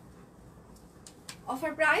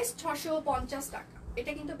 অফার প্রাইস 650 টাকা,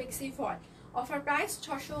 এটা কিন্তু বেক্সি ফয়েল, অফার প্রাইস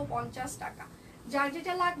 650 টাকা। যার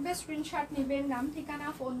যেটা লাগবে স্ক্রিনশট নেবেন, নাম ঠিকানা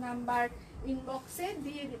ফোন নাম্বার ইনবক্সে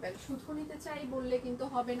দিয়ে দিবেন। শুধু নিতে চাই বললে কিন্তু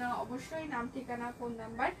হবে না, অবশ্যই নাম ঠিকানা ফোন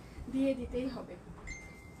নাম্বার দিয়ে দিতেই হবে।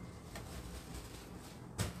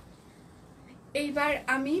 এইবার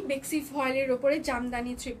আমি বেক্সি ফয়েলের ওপরে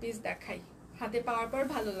জামদানি 3 পিস দেখাই, হাতে পাওয়ার পর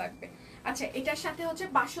ভালো লাগবে। আচ্ছা, এটার সাথে হচ্ছে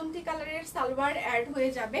বাসন্তী কালারের সালোয়ার অ্যাড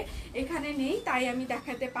হয়ে যাবে, এখানে নেই তাই আমি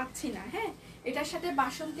দেখাতে পাচ্ছি না। হ্যাঁ, এটার সাথে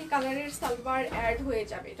বাসন্তী কালারের সালোয়ার অ্যাড হয়ে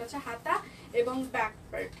যাবে। এটা হচ্ছে হাতা এবং ব্যাক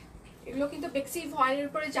পার্ট। এগুলো কিন্তু বেক্সি ফয়েলের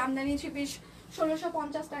উপরে জামদানি 3 পিস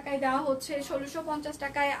 1650 টাকায় দেওয়া হচ্ছে। 1650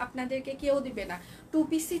 টাকায় আপনাদেরকে কেউ দিবে না। 2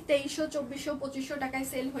 পিসই 2300, 2400, 2500 টাকায়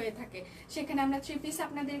সেল হয়ে থাকে, সেখানে আমরা 3 পিস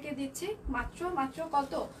আপনাদেরকে দিচ্ছি মাত্র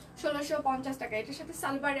কত, 1650 টাকা। এটার সাথে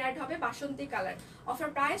সালোয়ার অ্যাড হবে বাসন্তী কালার, অফার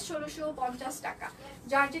প্রাইস 1650 টাকা।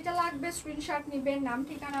 যার যেটা লাগবে স্ক্রিনশট নেবেন, নাম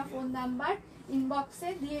ঠিকানা ফোন নাম্বার ইনবক্সে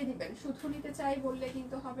দিয়ে দিবেন। শুধু নিতে চাই বললে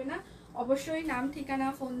কিন্তু হবে না, অবশ্যই নাম ঠিকানা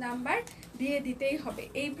ফোন নাম্বার দিয়ে দিতেই হবে।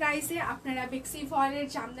 এই প্রাইসে আপনারা বেক্সি ভয়েলের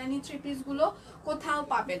জামদানি থ্রি পিসগুলো কোথাও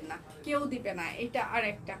পাবেন না, কেউ দিবে না। এটা আর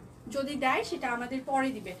একটা, যদি দেয় সেটা আমাদের পরে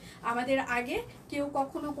দিবে, আমাদের আগে কেউ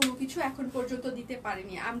কখনো কোনো কিছু এখন পর্যন্ত দিতে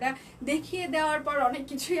পারেনি। আমরা দেখিয়ে দেওয়ার পর অনেক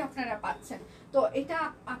কিছুই আপনারা পাচ্ছেন। তো এটা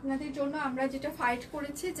আপনাদের জন্য আমরা যেটা ফাইট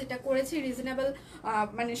করেছি, যেটা করেছি রিজনেবল,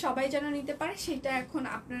 মানে সবাই যেন নিতে পারে, সেটা এখন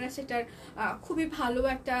আপনারা সেটার খুবই ভালো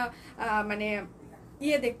একটা মানে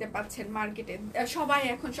ইয়ে দেখতে পাচ্ছেন মার্কেটে। সবাই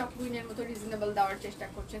এখন সব কুইনের মতো রিজনেবল দেওয়ার চেষ্টা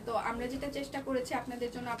করছে। তো আমরা যেটা চেষ্টা করেছি আপনাদের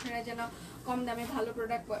জন্য, আপনারা যেন কম দামে ভালো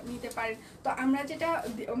প্রোডাক্ট নিতে পারেন। তো আমরা যেটা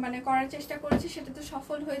মানে করার চেষ্টা করেছি সেটা তো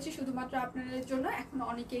সফল হয়েছে শুধুমাত্র আপনাদের জন্য, এখন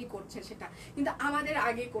অনেকেই করছে সেটা, কিন্তু আমাদের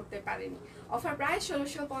আগে করতে পারেনি। অফার প্রাইস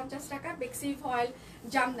 1650 টাকা, বেক্সি ফয়েল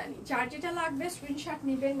জামদানি। যার যেটা লাগবে স্ক্রিনশট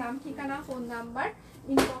নেবেন, নাম ঠিকানা ফোন নাম্বার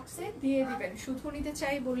ইনবক্সে দিয়ে দিবেন। শুধু নিতে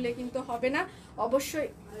চাই বললে কিন্তু হবে না, অবশ্যই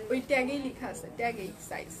ওই ট্যাগেই লেখা আছে, ট্যাগেই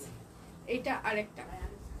সাইজ। এটা আরেকটা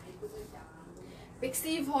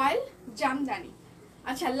বেক্সি ভয়েল জামদানি।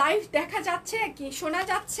 আচ্ছা, লাইভ দেখা যাচ্ছে কি, শোনা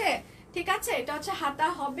যাচ্ছে? ঠিক আছে, এটা হচ্ছে হাতা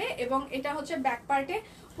হবে এবং এটা হচ্ছে ব্যাক পার্টে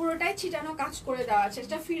পুরোটাই ছিটানো কাজ করে দেওয়া আছে।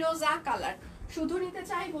 এটা ফিরোজা কালার। শুধু নিতে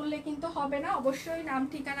চাই বললে কিন্তু হবে না, অবশ্যই নাম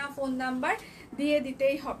ঠিকানা ফোন নাম্বার দিয়ে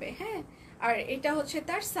দিতেই হবে। হ্যাঁ, আর এটা হচ্ছে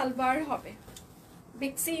তার সালোয়ার হবে,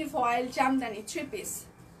 বেক্সি ভয়েল Jamdani three piece.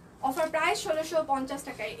 Offer price 1650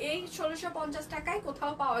 টাকায়। এই 1650 টাকায়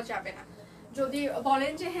কোথাও পাওয়া যাবে না। যদি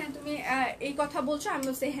বলেন যে হ্যাঁ তুমি এই কথা বলছো, আমি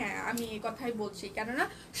বলছি হ্যাঁ আমি এই কথাই বলছি, কেননা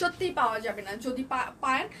সত্যিই পাওয়া যাবে না। যদি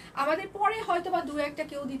পান, আমাদের পরে হয়তো বা দু একটা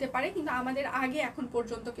কেউ দিতে পারে, কিন্তু আমাদের আগে এখন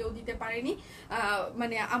পর্যন্ত কেউ দিতে পারেনি।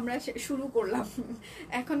 মানে আমরা শুরু করলাম।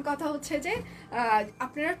 এখন কথা হচ্ছে যে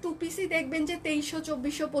আপনারা টু পিসই দেখবেন যে 2300,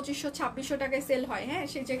 2400, 2500, 2600 টাকায় সেল হয়। হ্যাঁ,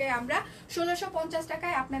 সেই জায়গায় আমরা 1650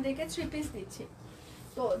 টাকায় আপনাদেরকে থ্রি পিস দিচ্ছি।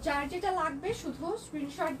 তো যার যেটা লাগবে শুধু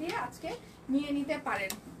স্ক্রিনশট দিয়ে আজকে নিয়ে নিতে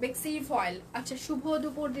পারেন। বেক্সি ফয়েল। আচ্ছা, শুভ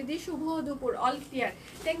দুপুর দিদি, শুভ দুপুর, all clear,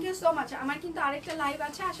 thank you so much. আমার কিন্তু আরেকটা লাইভ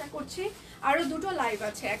আছে, আশা করছি আরো দুটো লাইভ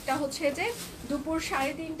আছে। একটা হচ্ছে যে দুপুর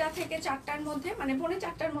 3:30টা থেকে 4টার মধ্যে, মানে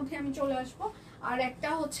 3:45টার মধ্যে আমি চলে আসবো, আর একটা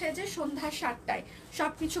হচ্ছে যে সন্ধ্যা 7টায়।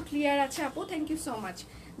 সবকিছু ক্লিয়ার আছে আপু, থ্যাংক ইউ সো মাচ।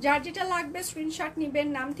 যার যেটা লাগবে স্ক্রিনশট নিবেন,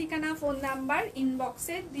 নাম ঠিকানা ফোন নাম্বার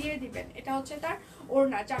ইনবক্সে দিয়ে দিবেন। এটা হচ্ছে তার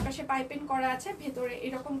ওড়না, চারপাশে পাইপিং করা আছে, ভেতরে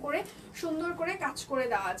এরকম করে সুন্দর করে কাজ করে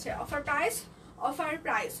দেওয়া আছে। অফার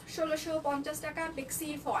প্রাইস 1650 টাকা, বেক্সি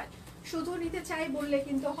ফয়েল। শুধু নিতে চাই বললে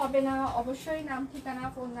কিন্তু হবে না, অবশ্যই নাম ঠিকানা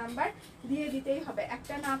ফোন নাম্বার দিয়ে দিতেই হবে।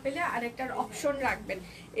 একটা না পেলে আরেকটার অপশন রাখবেন।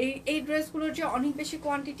 এই ড্রেসগুলোর যে অনেক বেশি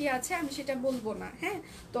কোয়ান্টিটি আছে আমি সেটা বলবো না। হ্যাঁ,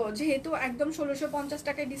 তো যেহেতু একদম 1650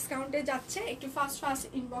 টাকায় ডিসকাউন্টে যাচ্ছে, একটু ফাস্ট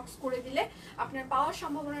ইনবক্স করে দিলে আপনার পাওয়ার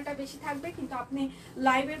সম্ভাবনাটা বেশি থাকবে। কিন্তু আপনি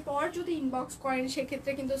লাইভের পর যদি ইনবক্স করেন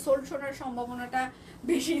সেক্ষেত্রে কিন্তু সোল্ড শোনার সম্ভাবনাটা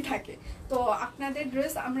বেশি থাকে। তো আপনাদের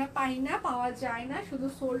ড্রেস আমরা পাই না, পাওয়া যায় না, শুধু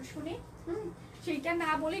সোল্ড শুনি। সেইটা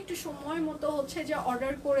না বলে একটু সময় মতো হচ্ছে যে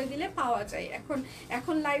অর্ডার করে দিলে পাওয়া যায়।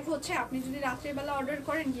 এখন লাইভ হচ্ছে, আপনি যদি রাত্রেবেলা অর্ডার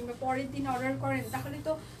করেন কিংবা পরের দিন অর্ডার করেন, তাহলে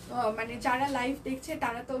তো মানে যারা লাইভ দেখছে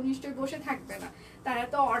তারা তো নিশ্চয়ই বসে থাকবে না, তারা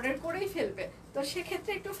তো অর্ডার করেই ফেলবে। তো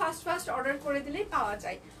সেক্ষেত্রে একটু ফাস্ট অর্ডার করে দিলেই পাওয়া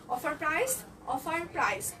যায়। অফার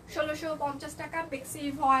প্রাইস 1650 টাকা, বেক্সি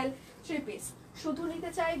ভয়েল থ্রি পিস। শুধু নিতে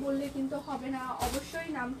চাই বললে কিন্তু হবে না, অবশ্যই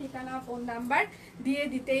নাম ঠিকানা ফোন নাম্বার দিয়ে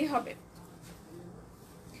দিতেই হবে।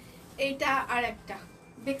 এইটা আর একটা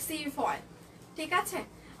বেক্সি ফয়েল, ঠিক আছে।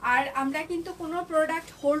 আর আমরা কিন্তু কোনো প্রোডাক্ট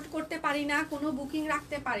হোল্ড করতে পারি না, কোনো বুকিং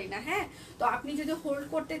রাখতে পারি না। হ্যাঁ, তো আপনি যদি হোল্ড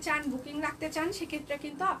করতে চান, বুকিং রাখতে চান, সেক্ষেত্রে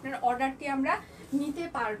কিন্তু আপনার অর্ডারটি আমরা নিতে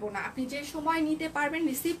পারবো না। আপনি যে সময় নিতে পারবেন,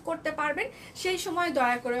 রিসিভ করতে পারবেন, সেই সময়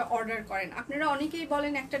দয়া করে অর্ডার করেন। আপনারা অনেকেই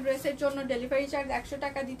বলেন একটা ড্রেসের জন্য ডেলিভারি চার্জ 100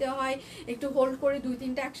 টাকা দিতে হয়, একটু হোল্ড করে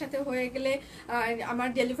 2-3টা একসাথে হয়ে গেলে আমার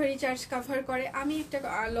ডেলিভারি চার্জ কভার করে। আমি একটা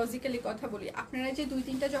লজিক্যালি কথা বলি, আপনারা যে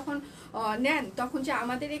 2-3টা যখন নেন, তখন যে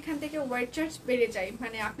আমাদের এখান থেকে ওয়েট চার্জ বেড়ে যায়,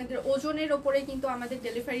 মানে আপনাদের ওজনের ওপরে কিন্তু আমাদের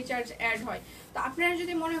ডেলিভারি চার্জ অ্যাড হয়। তো আপনারা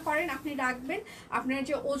যদি মনে করেন আপনি রাখবেন, আপনার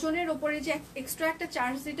যে ওজনের ওপরে যে এক্সট্রা একটা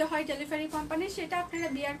চার্জ দিতে হয় ডেলিভারি কোম্পানির, সেটা আপনারা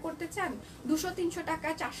বিয়ার করতে চান, 200-300 টাকা,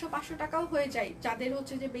 400-500 টাকাও হয়ে যায়, যাদের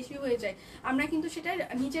হচ্ছে যে বেশি হয়ে যায়, আমরা কিন্তু সেটা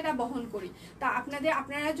নিজেরা বহন করি। তা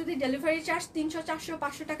আপনারা যদি ডেলিভারি চার্জ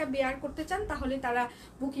 300-400-500 টাকা বিয়ার করতে চান, তাহলে তারা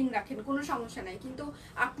বুকিং রাখেন, কোনো সমস্যা নাই। কিন্তু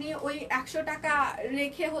আপনি ওই 100 টাকা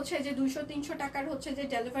রেখে হচ্ছে যে 200-300 টাকার হচ্ছে যে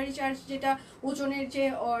ডেলিভারি চার্জ, যেটা ওজনের যে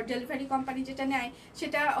ডেলিভারি কোম্পানি যেটা নেয়,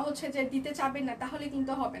 সেটা হচ্ছে যে দিতে চাবেন না, তাহলে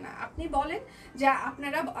কিন্তু হবে না। আপনি বলেন যে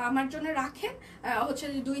আপনারা আমার জন্য রাখেন, হচ্ছে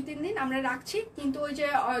যে 2-3 দিন আমরা রাখছি, কিন্তু ওই যে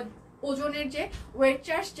ওজনের যে ওয়েট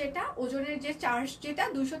চার্জ, যেটা ওজনের যে চার্জ, যেটা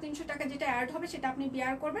 200-300 টাকা যেটা অ্যাড হবে, সেটা আপনি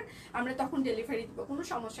বিয়ার করবেন, আমরা তখন ডেলিভারি দিব, কোনো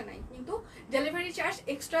সমস্যা নাই। কিন্তু ডেলিভারি চার্জ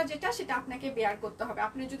এক্সট্রা যেটা, সেটা আপনাকে বেয়ার করতে হবে।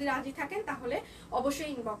 আপনি যদি রাজি থাকেন তাহলে অবশ্যই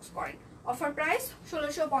ইনবক্স করেন। অফার প্রাইস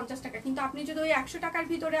 1650 টাকা। কিন্তু আপনি যদি ওই 100 টাকার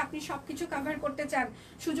ভিতরে আপনি সবকিছু কভার করতে চান,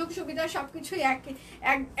 সুযোগ সুবিধা সবকিছু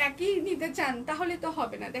একই নিতে চান, তাহলে তো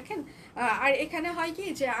হবে না। দেখেন আর এখানে হয় কি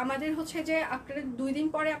যে আমাদের হচ্ছে যে আপনারা 2 দিন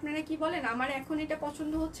পরে আপনারা কি বলেন, আমার এখন এটা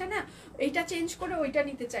পছন্দ হচ্ছে না, এইটা চেঞ্জ করে ওইটা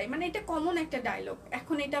নিতে চাই, মানে এটা কমন একটা ডায়লগ,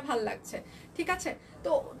 এখন এটা ভাল লাগছে, ঠিক আছে।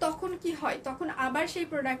 তো তখন কি হয়, তখন আবার সেই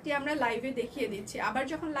প্রোডাক্টটি আমরা লাইভে দেখিয়ে দিচ্ছি, আবার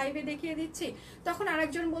যখন লাইভে দেখিয়ে দিচ্ছি তখন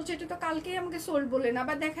আরেকজন বলছে এটা তো কালকেই আমাকে সোল্ড বলেন,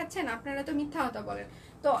 আবার দেখাচ্ছেন, আপনারা তো মিথ্যা কথা বলেন।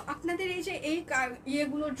 তো আপনাদের এই যে এই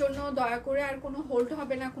ইয়েগুলোর জন্য দয়া করে আর কোনো হোল্ড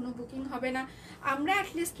হবে না, কোনো বুকিং হবে না। আমরা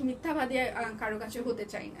অ্যাটলিস্ট মিথ্যাবাদী কারো কাছে হতে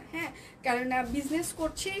চাই না, হ্যাঁ। কেননা বিজনেস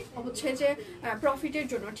করছি হচ্ছে যে প্রফিটের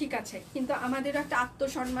জন্য, ঠিক আছে, কিন্তু আমাদেরও একটা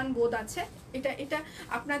আত্মসম্মান বোধ আছে। এটা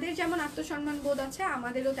আপনাদের যেমন আত্মসম্মান বোধ আছে,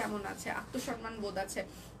 আমাদেরও তেমন আছে, আত্মসম্মান বোধ আছে।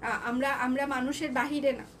 আমরা মানুষের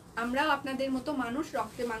বাহিরে না, আমরাও আপনাদের মতো মানুষ,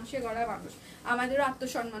 রক্তে মাংসে গড়া মানুষ, আমাদেরও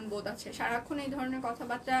আত্মসম্মান বোধ আছে। সারাক্ষণ এই ধরনের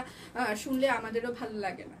কথাবার্তা শুনলে আমাদেরও ভালো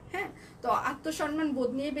লাগে না, হ্যাঁ। তো আত্মসম্মান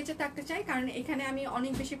বোধ নিয়ে বেঁচে থাকতে চাই, কারণ এখানে আমি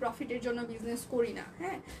অনেক বেশি প্রফিটের জন্য বিজনেস করি না,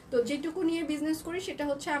 হ্যাঁ। তো যেটুকু নিয়ে বিজনেস করি সেটা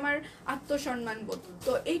হচ্ছে আমার আত্মসম্মান বোধ।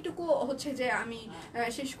 তো এইটুকু হচ্ছে যে আমি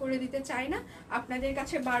শেষ করে দিতে চাই না। আপনাদের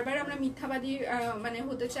কাছে বারবার আমরা মিথ্যাবাদী মানে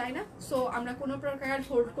হতে চাই না। সো আমরা কোনো প্রকার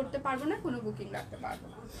হোল্ড করতে পারবো না, কোনো বুকিং রাখতে পারবো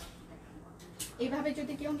না। এইভাবে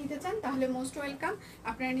যদি কেউ নিতে চান তাহলে মোস্ট ওয়েলকাম,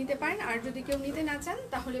 আপনারা নিতে পারেন। আর যদি কেউ নিতে না চান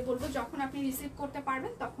তাহলে বলবো যখন আপনি রিসিভ করতে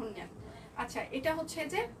পারবেন তখন নেন। আচ্ছা এটা হচ্ছে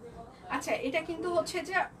যে, আচ্ছা এটা কিন্তু হচ্ছে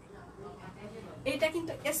যে, এটা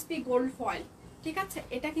কিন্তু এসপি গোল্ড ফয়েল, ঠিক আছে,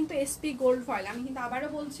 এটা কিন্তু এসপি গোল্ড ফয়েল। আমি কিন্তু আবারও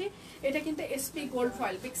বলছি এটা কিন্তু এসপি গোল্ড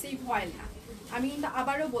ফয়েল, বেক্সি ফয়েল না। আমি কিন্তু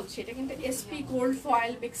আবারও বলছি এটা কিন্তু এসপি গোল্ড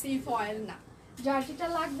ফয়েল, বেক্সি ফয়েল না। যার যেটা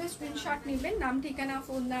লাগবে স্ক্রিনশট নেবেন, নাম ঠিকানা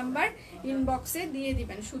ফোন নাম্বার ইনবক্সে দিয়ে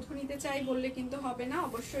দিবেন। শুধু নিতে চাই বললে কিন্তু হবে না,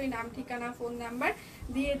 অবশ্যই নাম ঠিকানা ফোন নাম্বার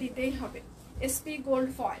দিয়ে দিতেই হবে। SP gold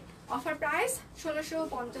foil, offer price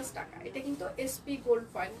 1650 টাকা। এটা কিন্তু SP gold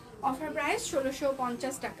foil, offer price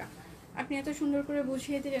 1650 টাকা। আপনি এত সুন্দর করে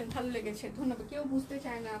বুঝিয়ে দিলেন, ভালো লেগেছে, ধন্যবাদ। কেউ বুঝতে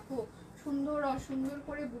চায় না আপু, সুন্দর অসুন্দর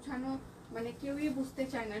করে বুঝানো মানে কেউই বুঝতে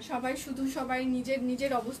চায় না, সবাই শুধু সবাই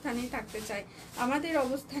নিজের অবস্থানেই থাকতে চায়, আমাদের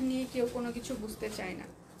অবস্থান নিয়ে কেউ কোনো কিছু বুঝতে চায় না,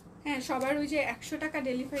 হ্যাঁ। সবার ওই যে 100 টাকা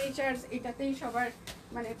ডেলিভারি চার্জ, এটাতেই সবার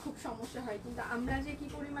মানে খুব সমস্যা হয়, কিন্তু আমরা যে কি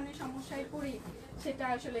পরিমাণে সমস্যায় পড়ি সেটা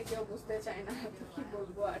আসলে কেউ বুঝতে চায় না, তো কি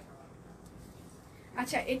বলবো আর।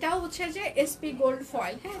 আচ্ছা এটাও হচ্ছে যে এসপি গোল্ড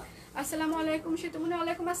ফয়েল, হ্যাঁ। আসসালামু আলাইকুম সেতুমনি,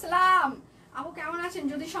 ওয়ালাইকুম আসসালাম। আপু কেমন আছেন?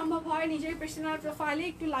 যদি সম্ভব হয় নিজের পার্সোনাল প্রোফাইলে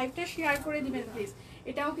একটু লাইভটা শেয়ার করে দিবেন প্লিজ।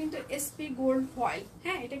 এটাও কিন্তু এসপি গোল্ড ফয়েল,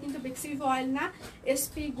 হ্যাঁ, এটা কিন্তু বেক্সি ফয়েল না,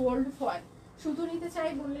 এসপি গোল্ড ফয়েল। শুধু নিতে চাই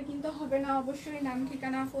বললে কিন্তু হবে না, অবশ্যই নাম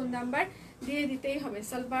ঠিকানা ফোন নাম্বার দিয়ে দিতেই হবে।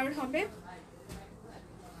 সালবার হবে,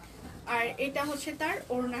 আর এটা হচ্ছে তার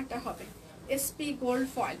ওড়নাটা হবে। SP gold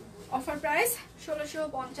foil, offer price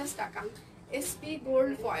 1650 টাকা। SP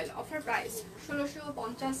gold foil, offer price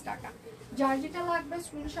 1650 টাকা। যার যেটা লাগবে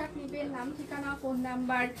স্ক্রিনশট নেবেন, নাম ঠিকানা ফোন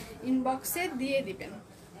নাম্বার ইনবক্সে দিয়ে দিবেন।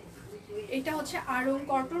 এটা হচ্ছে আড়ং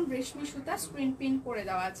কটন রেশমি সুতা, স্ক্রিন প্রিন্ট করে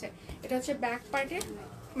দেওয়া আছে। এটা হচ্ছে ব্যাক পার্টে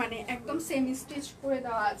মানে একদম সেমি স্টিচ করে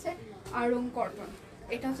দেওয়া আছে, আড়ং কটন।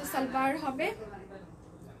 এটা হচ্ছে সালবার হবে,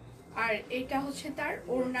 আর এটা হচ্ছে তার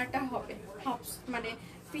ওড়নাটা হবে হাফ, মানে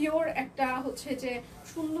পিওর একটা হচ্ছে যে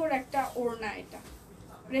সুন্দর একটা ওড়না। এটা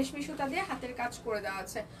রেশমি সুতা দিয়ে হাতের কাজ করে দেওয়া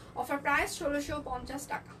আছে। অফার প্রাইস 1650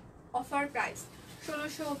 টাকা। অফার প্রাইস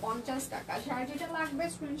 1650 টাকা। যার যেটা লাগবে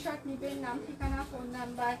স্ক্রিনশট নেবেন, নাম ঠিকানা ফোন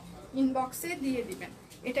নাম্বার ইনবক্সে দিয়ে দিবেন।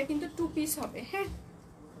 এটা কিন্তু 2 পিস হবে, হ্যাঁ।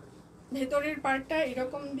 ভেতরের পার্টটা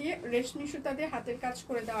এরকম দিয়ে রেশমি সুতা দিয়ে হাতের কাজ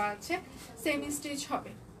করে দেওয়া আছে, সেমি স্টিচ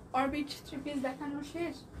হবে। অরবিট 3 পিস দেখানো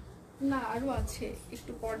শেষ না, আরো আছে,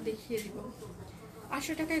 একটু পর দেখিয়ে দিব।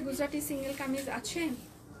 800 টাকায় গুজরাটি সিঙ্গেল কামিজ আছে,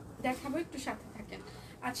 দেখাবো, একটু সাথে থাকেন।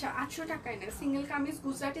 আচ্ছা 800 টাকায় না, সিঙ্গেল কামিজ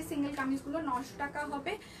গুজরাটি সিঙ্গেল কামিজগুলো 900 টাকা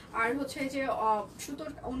হবে, আর হচ্ছে যে সুতোর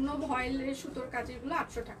অন্য ভয়েলের সুতোর কাজেরগুলো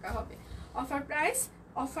 800 টাকা হবে। অফার প্রাইস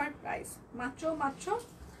মাত্র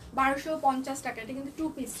 1250 টাকা। এটা কিন্তু 2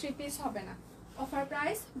 পিস, 3 পিস হবে না। অফার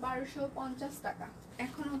প্রাইস 1250 টাকা।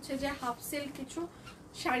 এখন হচ্ছে যে হাফ সিল্ক কিছু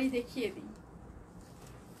শাড়ি দেখিয়ে দিই।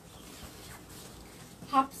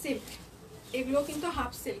 হাফ সিল্ক, এগুলো কিন্তু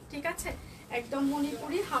হাফ সিল্ক, ঠিক আছে, একদম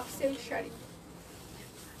মণিপুরি হাফ সিল্ক শাড়ি,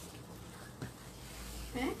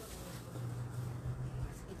 হ্যাঁ।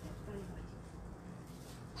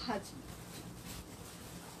 ভাজি,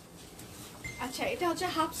 আচ্ছা এটা হচ্ছে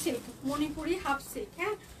half silk, Manipuri half silk,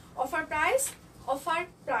 হ্যাঁ। Offer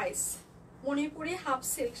price Manipuri half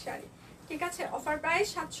silk sari, ঠিক আছে। অফার প্রাইস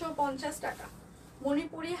 750 টাকা।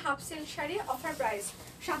 Manipuri half silk sari, offer price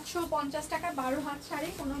 750 টাকা। 12 হাত শাড়ি,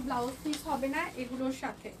 কোনো ব্লাউজ পিস হবে না এগুলোর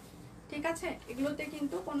সাথে, ঠিক আছে। এগুলোতে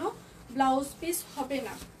কিন্তু কোনো ব্লাউজ পিস হবে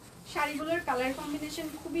না, শাড়িগুলোর কালার কম্বিনেশন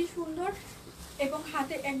খুবই সুন্দর এবং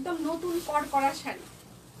হাতে একদম নতুন করা শাড়ি।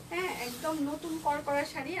 হ্যাঁ, একদম নতুন করা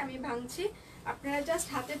শাড়ি আমি ভাঙছি, আপনারা জাস্ট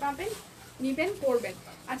হাতে পাবেন, নিবেন, পরবেন।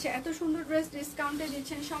 আচ্ছা, এত সুন্দর ড্রেস ডিসকাউন্টে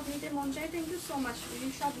দিচ্ছেন, সব নিতে মন চাই, থ্যাংক ইউ সো মাচ।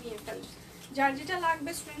 সব নিয়ে ফেলেন, যার যেটা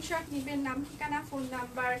লাগবে স্ক্রিনশট নিবেন, নাম ঠিকানা ফোন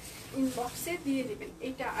নাম্বার ইনবক্সে দিয়ে দিবেন।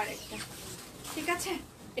 এটা আরেকটা, ঠিক আছে?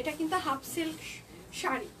 এটা কিন্তু হাফ সিল্ক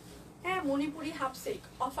শাড়ি, হ্যাঁ, Manipuri half silk,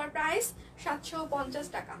 offer price 750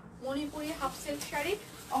 টাকা। Manipuri half silk sari,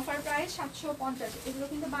 offer price 750। এগুলো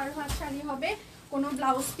কিন্তু 12 হাত শাড়ি হবে, কোনো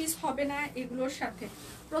ব্লাউজ পিস হবে না এগুলোর সাথে।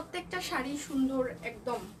 প্রত্যেকটা শাড়ি সুন্দর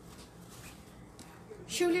একদম।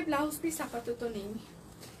 শিউলি ব্লাউজ পিস আপাতত নেই,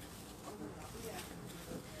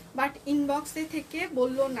 বাট ইনবক্সে থেকে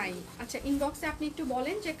বললো নাই। আচ্ছা, ইনবক্সে আপনি একটু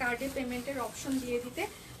বলেন যে কার্ডে পেমেন্টের অপশন দিয়ে দিতে,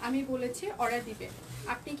 আমি বলেছি ওরা দিবে।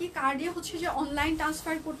 আপনি কি কার্ডে হচ্ছে যে অনলাইন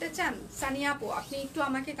ট্রান্সফার করতে চান সানিয়া আপু? আপনি একটু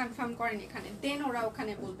আমাকে কনফার্ম করেন এখানে, দেন ওরা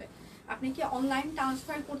ওখানে বলবে। আপনি কি অনলাইন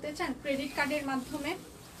ট্রান্সফার করতে চান ক্রেডিট কার্ডের মাধ্যমে?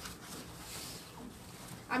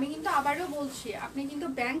 আমি কিন্তু আবারও বলছি, আপনি কিন্তু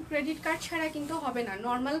ব্যাংক ক্রেডিট কার্ড ছাড়া কিন্তু হবে না।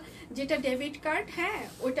 নর্মাল যেটা ডেবিট কার্ড, হ্যাঁ,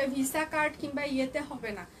 ওইটা ভিসা কার্ড কিংবা ইয়েতে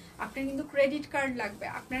হবে না, আপনার কিন্তু ক্রেডিট কার্ড লাগবে।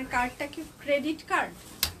 আপনার কার্ডটা কি ক্রেডিট কার্ড?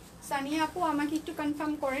 সানিয়া আপু আমাকে একটু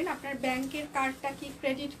কনফার্ম করেন আপনার ব্যাংকের কার্ডটা কি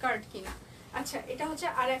ক্রেডিট কার্ড কিনা। আচ্ছা, এটা হচ্ছে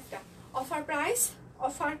আরেকটা অফার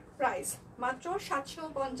প্রাইস মাত্র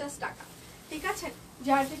 750 টাকা, ঠিক আছে?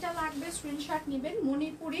 যার যেটা লাগবে স্ক্রিনশট নেবেন।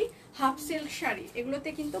 মণিপুরি হাফ সিল্ক শাড়ি, এগুলোতে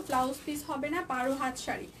কিন্তু ব্লাউজ পিস হবে না, 12 হাত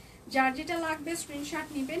শাড়ি। যার যেটা লাগবে স্ক্রিনশট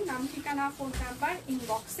নেবেন, নাম ঠিকানা ফোন নাম্বার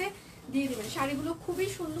ইনবক্সে দিয়ে দেবেন। শাড়িগুলো খুবই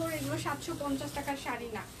সুন্দর, এগুলো 750 টাকার শাড়ি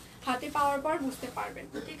না, হাতে পাওয়ার পর বুঝতে পারবেন,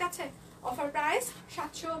 ঠিক আছে? অফার প্রাইস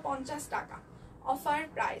 750 টাকা, অফার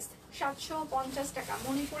প্রাইস 750 টাকা।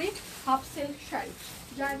 মণিপুরি হাফ সিল্ক শাড়ি,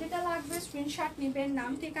 যার যেটা লাগবে স্ক্রিনশট নেবেন,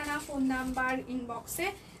 নাম ঠিকানা ফোন নাম্বার ইনবক্সে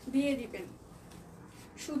দিয়ে দিবেন।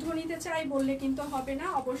 শুধু নিতে চাই বললে কিন্তু হবে না,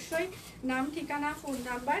 অবশ্যই নাম ঠিকানা ফোন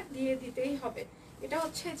নাম্বার দিয়ে দিতেই হবে। এটা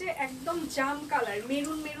হচ্ছে যে একদম জাম কালার,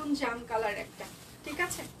 মেরুন জাম কালার একটা, ঠিক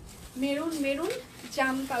আছে? মেরুন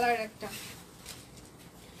জাম কালার একটা,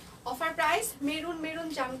 অফার প্রাইস মেরুন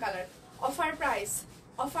জাম কালার, অফার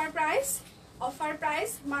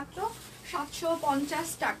প্রাইস মাত্র 750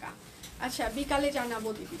 টাকা। আচ্ছা, বিকালে জানাবো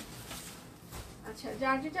দিদি। আচ্ছা,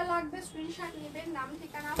 যার যেটা লাগবে স্ক্রিনশট নেবেন, নাম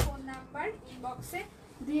ঠিকানা ফোন নাম্বার ইনবক্সে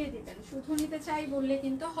দিয়ে দিবেন। শুধু নিতে চাই বললে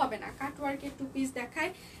কিন্তু হবে না। কাটওয়ার্কের 2 পিস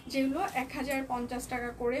দেখায়, যেগুলো 1050 টাকা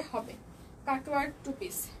করে হবে। কাটওয়ার্ক 2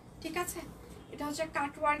 পিস, ঠিক আছে? এটা হচ্ছে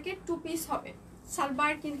কাটওয়ার্কের 2 পিস হবে,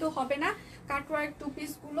 সালবার কিন্তু হবে না। কাটওয়ার্ক 2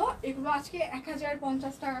 পিসগুলো এগুলো আজকে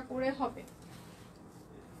 1050 টাকা করে হবে।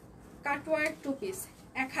 কাটওয়ার্ক 2 পিস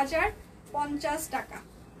 1050 টাকা,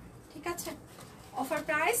 ঠিক আছে? অফার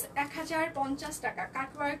প্রাইস 1050 টাকা।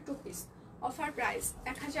 কাটওয়ার্ক 2 পিস, অফার প্রাইস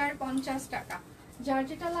 1050 টাকা। যার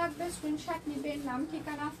যেটা লাগবে স্ক্রিনশট নেবেন, নাম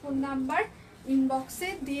ঠিকানা ফোন নাম্বার ইনবক্সে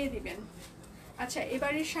দিয়ে দিবেন। আচ্ছা,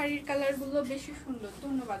 এবারের শাড়ির কালারগুলো বেশি সুন্দর,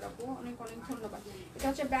 ধন্যবাদ আপু, অনেক ধন্যবাদ। এটা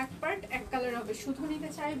হচ্ছে ব্যাক পার্ট, এক কালার হবে। শুধু নিতে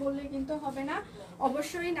চাই বললে কিন্তু হবে না,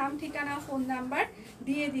 অবশ্যই নাম ঠিকানা ফোন নাম্বার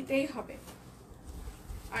দিয়ে দিতেই হবে।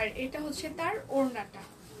 আর এটা হচ্ছে তার ওড়নাটা।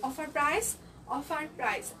 অফার প্রাইস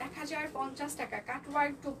 1050 টাকা।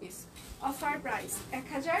 কাটওয়ার্ক 2 পিস, অফার প্রাইস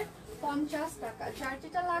 1050 টাকা। যার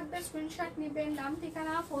যেটা লাগবে স্ক্রিনশট নেবেন, নাম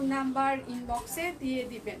ঠিকানা ফোন নাম্বার ইনবক্সে দিয়ে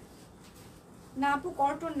দিবেন। না আপু,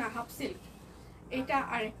 কটন না, হাফ সিল্ক। এটা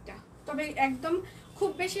আরেকটা, তবে একদম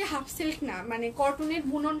খুব বেশি হাফ সিল্ক না, মানে কটনের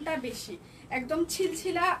বুননটা বেশি, একদম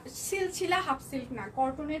সিলছিলা হাফ সিল্ক না,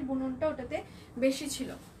 কটনের বুননটা ওটাতে বেশি ছিল।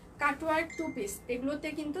 কাটওয়ার্ক 2 পিস, এগুলোতে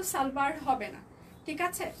কিন্তু সালবার হবে না, ঠিক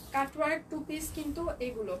আছে? কাটওয়ার্ক 2 পিস কিন্তু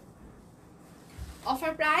এগুলো।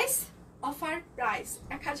 অফার প্রাইস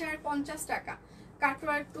 1050 টাকা।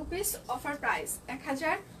 কাটওয়ার্ক 2 পিস, অফার প্রাইস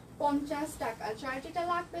 1050 টাকা। যার যেটা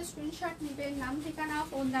লাগবে স্ক্রিনশট নেবেন, নাম ঠিকানা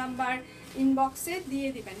ফোন নাম্বার ইনবক্সে দিয়ে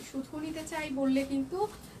দিবেন। শুধু নিতে চাই বললে কিন্তু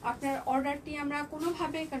আপনার অর্ডারটি আমরা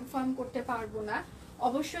কোনোভাবে কনফার্ম করতে পারবো না,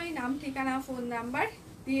 অবশ্যই নাম ঠিকানা ফোন নাম্বার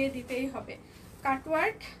দিয়ে দিতেই হবে।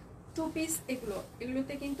 কাটওয়ার্ক 2 পিস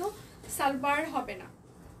এগুলোতে কিন্তু সালবার হবে না।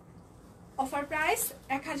 অফার প্রাইস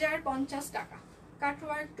 1050 টাকা।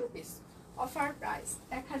 কাটওয়ার্ক 2 পিস, অফার প্রাইস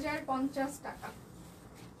 1050 টাকা।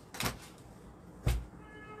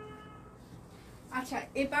 আচ্ছা,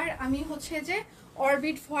 এবার আমি হচ্ছে যে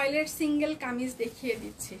অরবিট ফয়েলের সিঙ্গেল কামিজ দেখিয়ে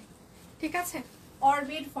দিচ্ছি, ঠিক আছে?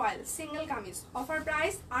 Orbit foil single kameez, offer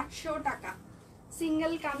price 800 টাকা।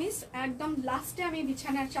 সিঙ্গেল কামিজ, একদম লাস্টে আমি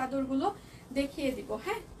বিছানার চাদরগুলো দেখিয়ে দিব,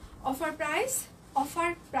 হ্যাঁ? অফার প্রাইস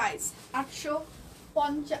 800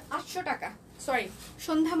 টাকা। সরি,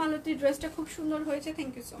 সন্ধ্যা মালতীর ড্রেসটা খুব সুন্দর হয়েছে,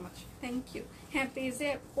 thank you so much, thank you. হ্যাঁ, পেজে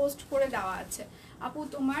পোস্ট করে দেওয়া আছে। আপু,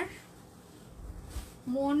 তোমার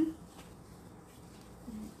মন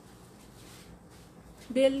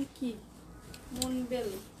বেল কি? মন বেল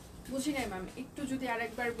বুঝি নাই ম্যাম, একটু যদি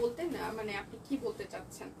আরেকবার বলতেন না, মানে আপনি কি বলতে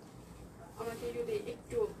চাচ্ছেন আমাকে যদি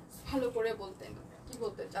একটু ভালো করে বলতেন কি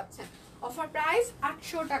বলতে চাচ্ছেন। অফার প্রাইস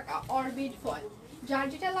 800 টাকা অরবিট ফয়েল। যার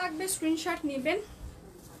যেটা লাগবে স্ক্রিনশট নেবেন।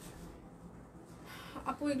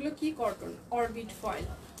 আপু এগুলো কি কটন? অরবিট ফয়েল,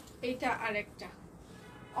 এইটা আরেকটা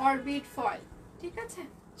অরবিট ফয়েল, ঠিক আছে।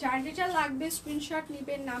 যার যেটা লাগবে স্ক্রিনশট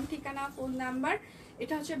নেবেন, নাম ঠিকানা ফোন নাম্বার।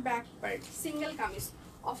 এটা হচ্ছে back part, single kameez.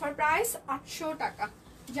 Offer price 800 টাকা।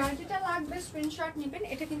 যার যেটা লাগবে স্ক্রিনশট নেবেন।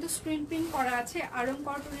 এটা কিন্তু স্ক্রিন প্রিন্ট করা আছে আরং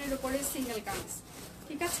কটনের উপরে, সিঙ্গেল কামিজ,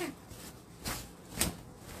 ঠিক আছে।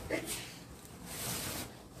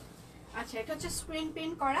 আচ্ছা, এটা হচ্ছে স্ক্রিন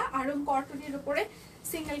প্রিন্ট করা আরং কটনের উপরে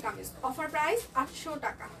সিঙ্গেল কামিজ। অফার প্রাইস 800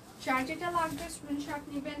 টাকা। যার যেটা লাগবে স্ক্রিনশট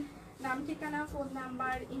নেবেন, নাম ঠিকানা ফোন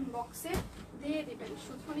নাম্বার ইনবক্সে দিয়ে দিবেন।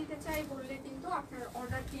 শুধু নিতে চাই বললে কিন্তু আপনার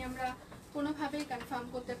অর্ডারটি আমরা কোনোভাবেই কনফার্ম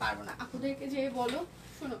করতে পারবো না। আপুদেরকে যে বলো,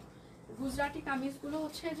 শোনো, গুজরাটি কামিজগুলো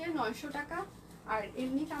হচ্ছে যে 900 টাকা, আর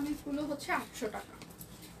এমনি কামিজগুলো হচ্ছে 800 টাকা।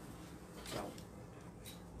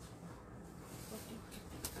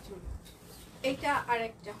 এটা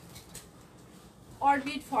আরেকটা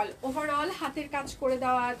অরবিট ফয়েল, ওভারঅল হাতের কাজ করে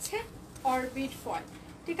দেওয়া আছে, অরবিট ফয়েল,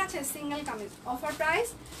 ঠিক আছে। সিঙ্গেল কামিজ। অফার প্রাইস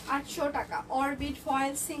 800 টাকা। Orbit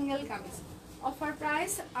foil single kameez. Offer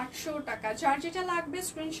price 800 টাকা। যার যেটা লাগবে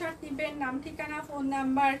স্ক্রিনশট নেবেন, নাম ঠিকানা ফোন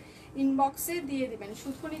নাম্বার ইনবক্সে দিয়ে দিবেন।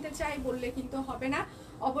 শুধু নিতে চাই বললে কিন্তু হবে না,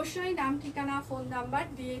 অবশ্যই নাম ঠিকানা ফোন নাম্বার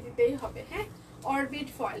দিয়ে দিতেই হবে, হ্যাঁ। Orbit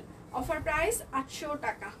foil. অফার প্রাইস 800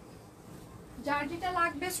 টাকা। যার যেটা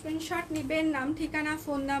লাগবে স্ক্রিনশট নেবেন, নাম ঠিকানা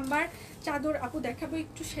ফোন নাম্বার। চাদর আপু দেখাবো,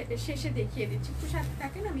 একটু শেষে দেখিয়ে দিচ্ছি, একটু সাথে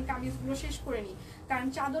থাকেন, আমি কামিজগুলো শেষ করে নিই। কারণ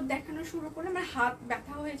চাদর দেখানো শুরু করলে আমার হাত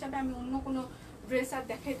ব্যথা হয়ে যাবে, আমি অন্য কোনো ড্রেস আর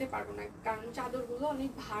দেখাইতে পারবো না, কারণ চাদরগুলো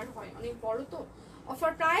অনেক ভার হয়, অনেক বড় তো।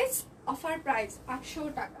 অফার প্রাইস 800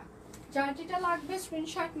 টাকা। যার যেটা লাগবে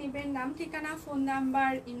স্ক্রিনশট নেবেন, নাম ঠিকানা ফোন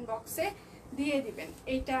নাম্বার ইনবক্সে দিয়ে দিবেন।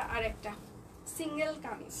 এইটা আরেকটা সিঙ্গেল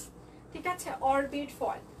কামিজ, ঠিক আছে, অরবিট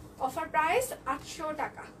ফয়েল। অফার প্রাইস 800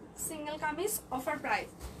 টাকা। সিঙ্গেল কামিজ, অফার প্রাইস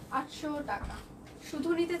 800 টাকা। শুধু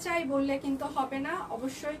নিতে চাই বললে কিন্তু হবে না,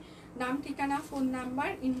 অবশ্যই নাম ঠিকানা ফোন নাম্বার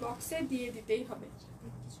ইনবক্সে দিয়ে দিতেই হবে।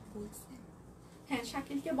 হ্যাঁ,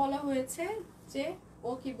 শাকিলকে বলা হয়েছে যে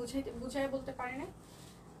ও কি বুঝাই বলতে পারে না।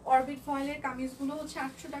 অরবিট ফয়েলের কামিজগুলো হচ্ছে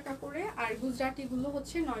 800 টাকা করে, আর গুজরাটিগুলো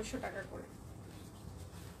হচ্ছে 900 টাকা করে।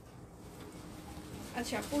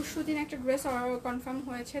 আচ্ছা, পরশুদিন একটা ড্রেস কনফার্ম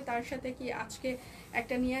হয়েছে, তার সাথে কি আজকে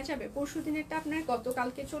একটা নিয়ে যাবে? পরশুদিন একটা আপনার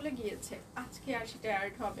গতকালকে চলে গিয়েছে, আজকে আর সেটা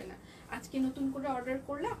অ্যাড হবে না। আজকে নতুন করে অর্ডার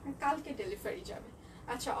করলে আপনার কালকে ডেলিভারি যাবে।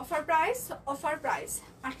 আচ্ছা, অফার প্রাইস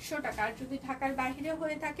 800 টাকা। আর যদি ঢাকার বাইরে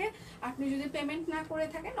হয়ে থাকে, আপনি যদি পেমেন্ট না করে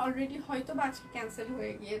থাকেন, অলরেডি হয়তো বা আজকে ক্যান্সেল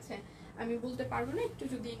হয়ে গিয়েছে, আমি বলতে পারবো না, একটু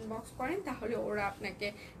যদি ইনবক্স করেন তাহলে ওরা আপনাকে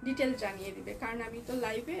ডিটেল জানিয়ে দিবে। কারণ আমি তো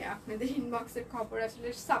লাইভে, আপনাদের ইনবক্সের খবর আসলে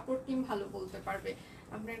সাপোর্ট টিম ভালো বলতে পারবে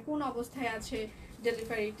আপনার কোন অবস্থায় আছে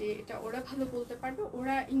ডেলিভারিটি, এটা ওরা ভালো বলতে পারবে।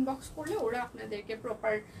 ওরা ইনবক্স করলে ওরা আপনাদেরকে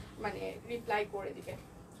প্রপার মানে রিপ্লাই করে দিবে।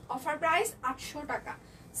 অফার প্রাইস 800 টাকা।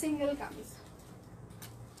 সিঙ্গেল কামিজ।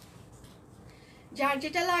 যার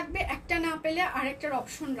যেটা লাগবে, একটা না পেলে আরেকটার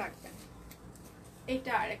অপশন রাখবেন।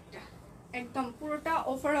 এটা আরেকটা একদম পুরোটা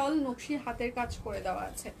ওভারঅল নকশি হাতের কাজ করে দেওয়া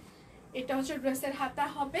আছে। এটা হচ্ছে ড্রেসের হাতা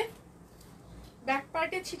হবে, ব্যাক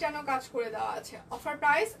পার্টে ছিটানো কাজ করে দেওয়া আছে। অফার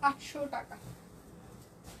প্রাইস 800 টাকা।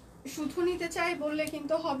 শুধু নিতে চাই বললে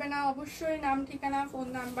কিন্তু হবে না, অবশ্যই নাম ঠিকানা ফোন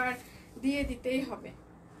নাম্বার দিয়ে দিতেই হবে।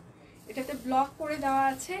 এটাতে ব্লক করে দেওয়া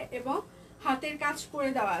আছে এবং হাতের কাজ করে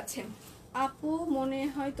দেওয়া আছে। আপু মনে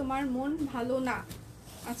হয় তোমার মন ভালো না।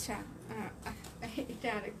 আচ্ছা, এটা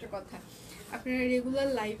আরেকটা কথা, আপনারা রেগুলার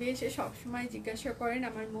লাইভে এসে সবসময় জিজ্ঞাসা করেন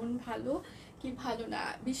আমার মন ভালো কি ভালো না।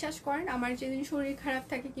 বিশ্বাস করেন, আমার যেদিন শরীর খারাপ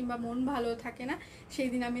থাকে কিংবা মন ভালো থাকে না, সেই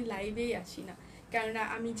দিন আমি লাইভেই আসি না, কেননা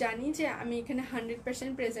আমি জানি যে আমি এখানে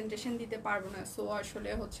 100% প্রেজেন্টেশন দিতে পারবো না। সো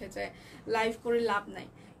আসলে হচ্ছে যে লাইভ করে লাভ নাই।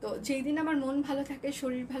 তো যেই দিন আমার মন ভালো থাকে,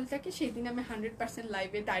 শরীর ভালো থাকে, সেই দিন আমি 100%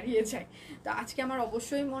 লাইভে দাঁড়িয়ে যাই। তো আজকে আমার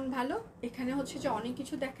অবশ্যই মন ভালো, এখানে হচ্ছে যে অনেক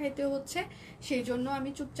কিছু দেখাইতে হচ্ছে, সেই জন্য আমি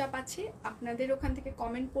চুপচাপ আছি, আপনাদের ওখান থেকে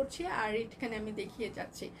কমেন্ট পড়ছি আর এখানে আমি দেখিয়ে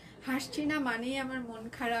যাচ্ছি। হাসছি না মানেই আমার মন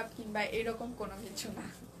খারাপ কিংবা এরকম কোনো কিছু না,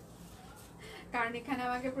 কারণ এখানে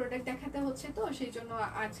আমাকে প্রোডাক্ট দেখাতে হচ্ছে, তো সেই জন্য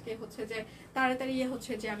আজকে হচ্ছে যে তাড়াতাড়ি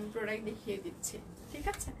হচ্ছে যে আমি প্রোডাক্ট দেখিয়ে দিচ্ছি, ঠিক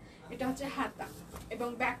আছে। এটা হচ্ছে হাতা এবং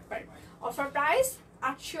ব্যাক পার্ট। অফার প্রাইস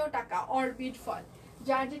 800 টাকা। অরবিট ফল।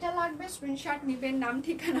 যার যেটা লাগবে স্ক্রিনশট নেবেন, নাম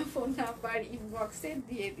ঠিকানা ফোন নাম্বার ইনবক্সে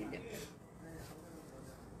দিয়ে দিবেন।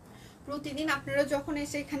 প্রতিদিন আপনারা যখন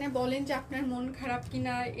এসে এখানে বলেন যে আপনার মন খারাপ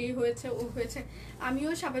কিনা, এই হয়েছে ও হয়েছে,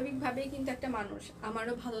 আমিও স্বাভাবিকভাবেই কিন্তু একটা মানুষ,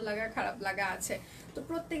 আমারও ভালো লাগা খারাপ লাগা আছে। তো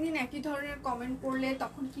প্রত্যেকদিন একই ধরনের কমেন্ট পড়লে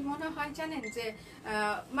তখন কি মনে হয় জানেন, যে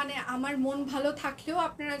মানে আমার মন ভালো থাকলেও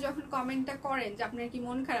আপনারা যখন কমেন্টটা করেন যে আপনার কি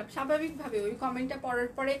মন খারাপ, স্বাভাবিকভাবে ওই কমেন্টটা পড়ার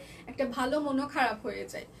পরে একটা ভালো মনও খারাপ হয়ে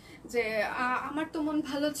যায়, যে আমার তো মন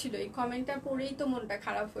ভালো ছিল, এই কমেন্টটা পড়েই তো মনটা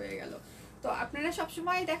খারাপ হয়ে গেল। তো আপনারা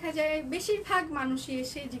সবসময় দেখা যায় বেশিরভাগ মানুষই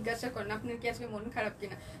এসে জিজ্ঞাসা করেন আপনার কি আজকে মন খারাপ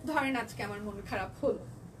কিনা। ধরেন আজকে আমার মন খারাপ হলো,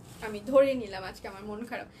 আমি ধরে নিলাম আজকে আমার মন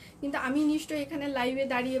খারাপ, কিন্তু আমি নিশ্চয়ই এখানে লাইভে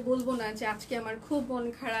দাঁড়িয়ে বলবো না যে আজকে আমার খুব মন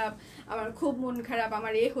খারাপ, আমার খুব মন খারাপ,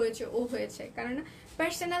 আমার এ হয়েছে ও হয়েছে, কারণ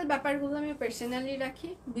পার্সোনাল ব্যাপারগুলো আমি পার্সোনালি রাখি,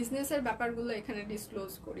 বিজনেসের ব্যাপারগুলো এখানে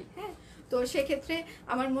ডিসক্লোজ করি। হ্যাঁ, তো সেক্ষেত্রে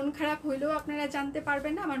আমার মন খারাপ হইলেও আপনারা জানতে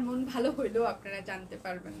পারবেন না, আমার মন ভালো হইলেও আপনারা জানতে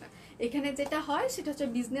পারবেন না। এখানে যেটা হয় সেটা হচ্ছে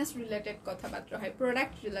বিজনেস রিলেটেড কথাবার্তা হয়,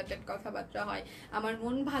 প্রোডাক্ট রিলেটেড কথাবার্তা হয়। আমার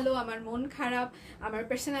মন ভালো, আমার মন খারাপ, আমার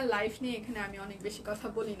পার্সোনাল লাইফ নিয়ে এখানে আমি অনেক বেশি কথা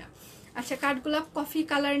বলি না। আচ্ছা, কাঠগোলাপ কফি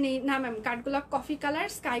কালার নেই না ম্যাম, কাঠগোলাপ কফি কালার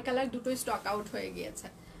স্কাই কালার দুটোই স্টক আউট হয়ে গিয়েছে,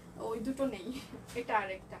 ওই দুটো নেই, এটা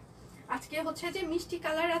আরেকটা। আজকে হচ্ছে যে মিষ্টি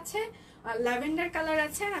কালার আছে, ল্যাভেন্ডার কালার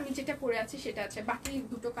আছে, আর আমি যেটা পরে আছি সেটা আছে, বাকি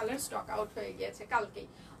দুটো কালার স্টক আউট হয়ে গিয়েছে কালকেই।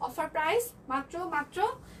 অফার প্রাইস মাত্র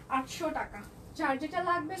 800 টাকা। যার যেটা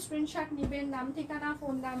লাগবে স্ক্রিনশট নেবেন, নাম ঠিকানা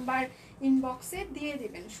ফোন নাম্বার ইনবক্সে দিয়ে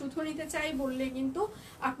দিবেন। শুধু নিতে চাই বললে কিন্তু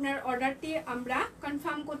আপনার অর্ডারটি আমরা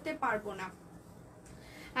কনফার্ম করতে পারবো না।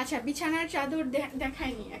 আচ্ছা, বিছানার চাদর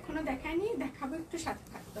দেখাইনি, এখনো দেখাইনি, দেখাবো, একটু সাথে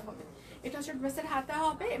থাকতে হবে। এটা হচ্ছে ড্রেসের হাতা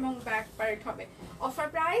হবে এবং ব্যাক পার্ট হবে। অফার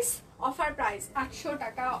প্রাইস 800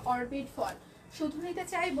 টাকা অরবিট ফল। শুধু নিতে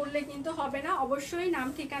চাই বললে কিন্তু হবে না, অবশ্যই নাম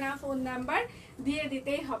ঠিকানা ফোন নাম্বার দিয়ে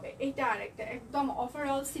দিতেই হবে। এইটা আরেকটা একদম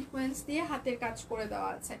ওভারঅল সিকোয়েন্স দিয়ে হাতের কাজ করে দেওয়া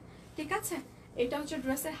আছে, ঠিক আছে। এটা হচ্ছে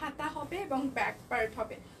ড্রেসের হাতা হবে এবং ব্যাক পার্ট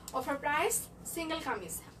হবে। অফার প্রাইস সিঙ্গেল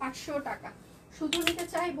কামিজ 800 টাকা। শুধু নিতে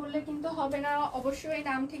চাই বললে কিন্তু হবে না, অবশ্যই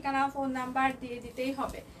নাম ঠিকানা ফোন নাম্বার দিয়ে দিতেই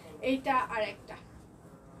হবে। এইটা আরেকটা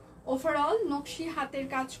ওভারঅল নকশি হাতের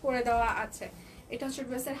কাজ করে দেওয়া আছে। এটা হচ্ছে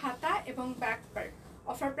ড্রেসের হাতা এবং ব্যাক পার্ট।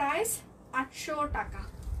 অফার প্রাইস 800 টাকা।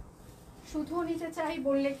 শুধু নিতে চাই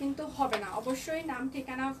বললে কিন্তু হবে না, অবশ্যই নাম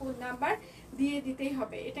ঠিকানা ফোন নাম্বার দিয়ে দিতেই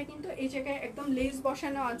হবে। এটা কিন্তু এই জায়গায় একদম লেস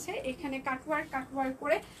বসানো আছে, এখানে কাটওয়ার্ক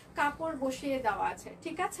করে কাপড় বসিয়ে দেওয়া আছে,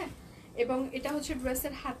 ঠিক আছে। এবং এটা হচ্ছে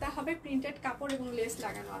ড্রেসের হাতা হবে, প্রিন্টেড কাপড় এবং লেস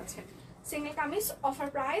লাগানো আছে। সিঙ্গেল কামিজ অফার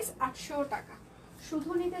প্রাইস 800 টাকা। শুধু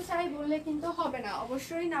নিতে চাই বললে কিন্তু হবে না,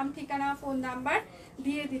 অবশ্যই নাম ঠিকানা ফোন নাম্বার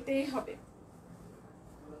দিয়ে দিতেই হবে।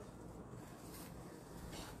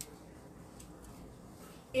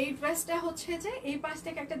 এই ড্রেসটা হচ্ছে যে এই পাশ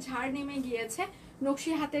থেকে একটা ঝাড় নেমে গিয়েছে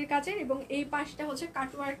নকশি হাতের কাজের, এবং এই পাশটা হচ্ছে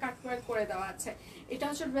কাটওয়ার্ক করে দেওয়া আছে। এটা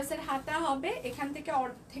হচ্ছে ড্রেসের হাতা হবে, এখান থেকে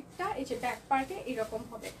অর্ধেকটা এই যে ব্যাক পার্টে এরকম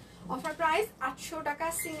হবে। অফার প্রাইস 800 টাকা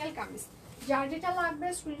সিঙ্গেল কামিজ। যার যেটা লাগবে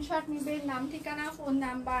স্ক্রিনশট নেবেন, নাম ঠিকানা ফোন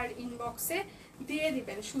নাম্বার ইনবক্সে দিয়ে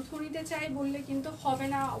দিবেন। শুধু নিতে চাই বললে কিন্তু হবে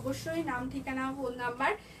না, অবশ্যই নাম ঠিকানা ফোন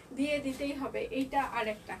নাম্বার দিয়ে দিতেই হবে। এইটা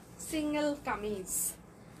আরেকটা সিঙ্গেল কামিজ,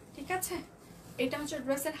 ঠিক আছে। এটা হচ্ছে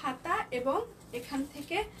ড্রেসের হাতা এবং এখান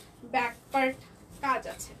থেকে ব্যাক পার্ট কাজ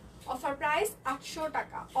আছে। অফার প্রাইস 800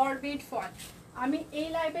 টাকা অরবিট ফয়েল। আমি এই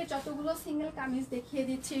লাইভে যতগুলো সিঙ্গেল কামিজ দেখিয়ে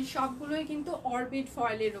দিচ্ছি সবগুলোই কিন্তু অরবিট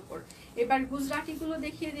ফয়েলের উপর। এবার গুজরাটিগুলো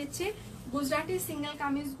দেখিয়ে দিচ্ছি। গুজরাটি সিঙ্গেল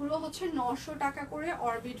কামিজগুলো হচ্ছে 900 টাকা করে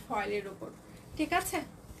অরবিট ফয়েলের উপর, ঠিক আছে।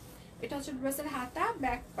 এটা হচ্ছে ড্রেসের হাতা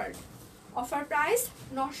ব্যাক পার্ট। অফার প্রাইস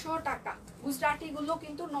 900 টাকা। গুজরাটিগুলো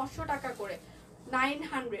কিন্তু 900 টাকা করে,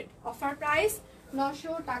 900। অফার প্রাইস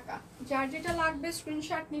 900 টাকা। যার যেটা লাগবে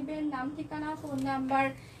স্ক্রিনশট নেবেন, নাম ঠিকানা ফোন নাম্বার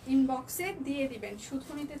ইনবক্সে দিয়ে দিবেন। শুধু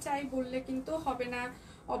নিতে চাই বললে কিন্তু হবে না,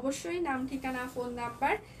 অবশ্যই নাম ঠিকানা ফোন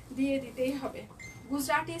নাম্বার দিয়ে দিতেই হবে।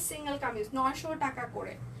 গুজরাটি সিঙ্গেল কামিজ 900 টাকা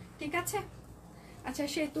করে, ঠিক আছে। আচ্ছা,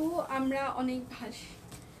 সেতু আমরা অনেক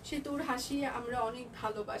সেতুর হাসি আমরা অনেক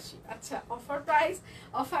ভালোবাসি। আচ্ছা, অফার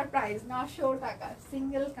প্রাইস 900 টাকা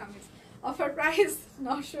সিঙ্গেল কামিজ। অফার প্রাইস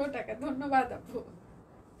 900 টাকা। ধন্যবাদ আপু।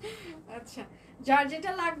 আচ্ছা, যার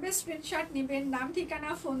যেটা লাগবে স্ক্রিনশট নেবেন, নাম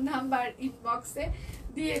ঠিকানা ফোন নাম্বার ইনবক্সে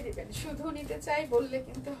দিয়ে দিবেন। শুধু নিতে চাই বললে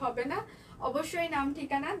কিন্তু হবে না, অবশ্যই নাম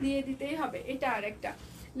ঠিকানা দিয়ে দিতেই হবে। এটা আরেকটা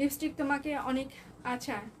লিপস্টিক তোমাকে অনেক,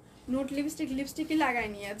 আচ্ছা নোট লিপস্টিকই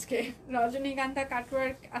লাগাইনি আজকে, রজনীগন্ধা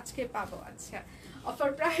কাটওয়ার্ক আজকে পাবো। আচ্ছা,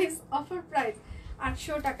 অফার প্রাইস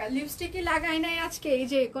 800 টাকা। লিপস্টিকই লাগাই নাই আজকে, এই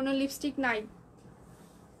যে কোনো লিপস্টিক নাই,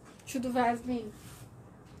 শুধু ভ্যাসলিন।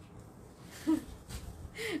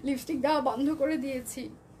 লিপস্টিক দেওয়া বন্ধ করে দিয়েছি,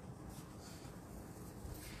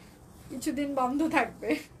 কিছুদিন বন্ধ থাকবে।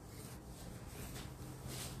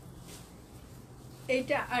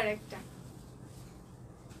 এইটা আর একটা,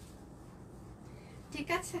 ঠিক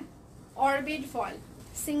আছে। অরবিট ফল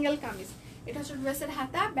সিঙ্গেল কামিজ, এটা হচ্ছে ড্রেসের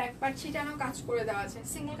হাতা, ব্যাক পার্ট ছিটানো কাজ করে দেওয়া আছে।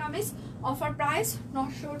 সিঙ্গেল কামিজ, অফার প্রাইস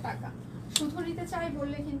 900 টাকা। শুধু নিতে চাই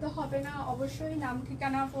বললে কিন্তু হবে না, অবশ্যই নাম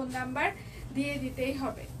ঠিকানা ফোন নাম্বার দিয়ে দিতেই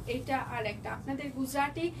হবে। এটা আর একটা আপনাদের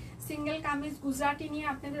গুজরাটি সিঙ্গেল কামিজ, গুজরাটি নিয়ে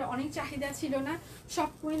আপনাদের অনেক চাহিদা ছিল না, সব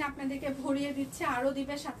কুইন আপনাদেরকে ভরিয়ে দিচ্ছে, আরও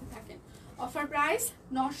দিবে, সাথে থাকেন। অফার প্রাইস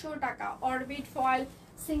 900 টাকা, orbit foil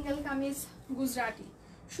single kameez Gujarati.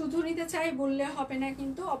 শুধু নিতে চাই বললে হবে না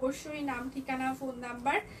কিন্তু, অবশ্যই নাম ঠিকানা ফোন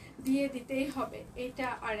নাম্বার দিয়ে দিতেই হবে। এটা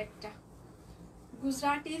আর একটা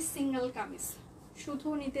গুজরাটি সিঙ্গেল কামিজ, শুধু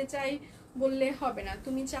নিতে চাই বললে হবে না।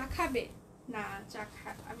 তুমি চা খাবে না? চা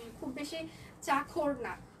আমি খুব বেশি চা খোর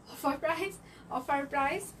না। অফার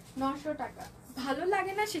প্রাইস 900 টাকা। ভালো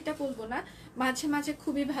লাগে না সেটা বলবো না, মাঝে মাঝে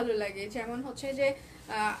খুবই ভালো লাগে। যেমন হচ্ছে যে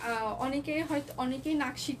অনেকেই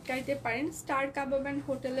নাক শিটকাইতে পারেন, স্টার কাবাব অ্যান্ড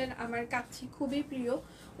হোটেলের আমার কাচ্চি খুবই প্রিয়।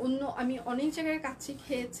 আমি অনেক জায়গায় কাচ্চি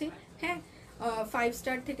খেয়েছি, হ্যাঁ, 5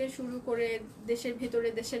 স্টার থেকে শুরু করে দেশের ভেতরে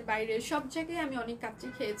দেশের বাইরে সব জায়গায় আমি অনেক কাচ্চি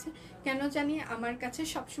খেয়েছি। কেন জানি আমার কাছে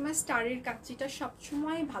সবসময় স্টারের কাচ্চিটা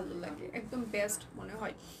সবসময় ভালো লাগে, একদম বেস্ট মনে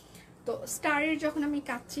হয়। তো স্টারের যখন আমি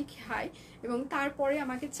কাচ্চি খাই এবং তারপরে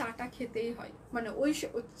আমাকে চাটা খেতেই হয়, মানে ওই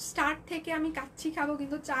স্টার থেকে আমি কাচ্চি খাবো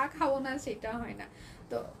কিন্তু চা খাবো না সেটা হয় না।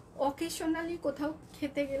 তো অকেশনালি কোথাও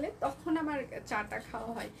খেতে গেলে তখন আমার চাটা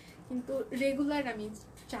খাওয়া হয়, কিন্তু রেগুলার আমি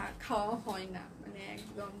চা খাওয়া হয় না, মানে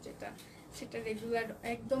একদম সেটা রেগুলার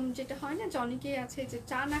একদম যেটা হয় না যে অনেকেই আছে যে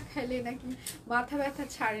চা না খাইলে নাকি মাথা ব্যথা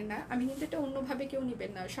ছাড়ে না। আমি কিন্তু এটা অন্যভাবে কেউ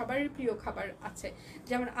নিবেন না, সবারই প্রিয় খাবার আছে।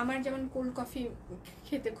 আমার যেমন কোল্ড কফি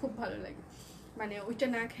খেতে খুব ভালো লাগে, মানে ওইটা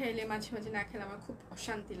না খাইলে মাঝে মাঝে না খেলে আমার খুব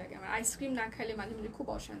অশান্তি লাগে। আমার আইসক্রিম না খাইলে মাঝে মাঝে খুব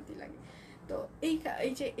অশান্তি লাগে। তো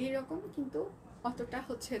এই যে এইরকম, কিন্তু অতটা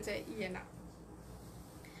হচ্ছে যে ইয়ে না,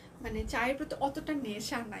 মানে চায়ের প্রতি অতটা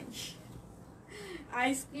নেশা নাই,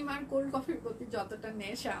 আইসক্রিম আর কোল্ড কফির প্রতি যতটা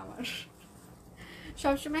নেশা আমার।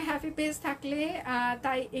 সবসময় হ্যাপি পেজ থাকলে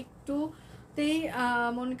তাই একটুতেই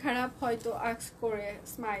মন খারাপ হয়তো আক্স করে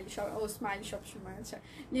স্মাইল সবসময়। আচ্ছা,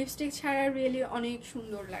 লিপস্টিক ছাড়া রিয়েলি অনেক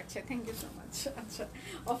সুন্দর লাগছে, থ্যাংক ইউ সো মাচ। আচ্ছা,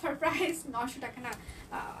 অফার প্রাইস 900 টাকা না।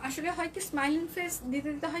 আসলে হয় কি, স্মাইলিং ফেস দিতে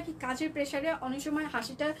দিতে হয় কি, কাজের প্রেশারে অনেক সময়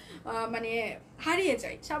হাসিটা মানে হারিয়ে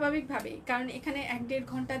যায় স্বাভাবিকভাবেই, কারণ এখানে 1-1.5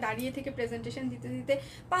 ঘন্টা দাঁড়িয়ে থেকে প্রেজেন্টেশন দিতে দিতে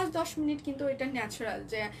 5-10 মিনিট কিন্তু এটা ন্যাচারাল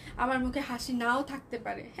যে আমার মুখে হাসি নাও থাকতে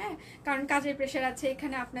পারে, হ্যাঁ, কারণ কাজের প্রেশার আছে।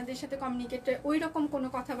 এখানে আপনাদের সাথে কমিউনিকেট ওই রকম কোনো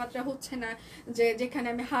কথাবার্তা হচ্ছে না যে যেখানে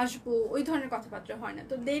আমি হাসবো, ওই ধরনের কথাবার্তা হয় না।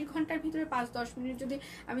 তো 1.5 ঘন্টার ভিতরে 5-10 মিনিট যদি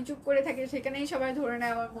আমি চুপ করে থাকি, সেখানেই সবাই ধরে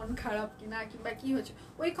নেয় আমার মন খারাপ কিনা কিংবা কি হচ্ছে।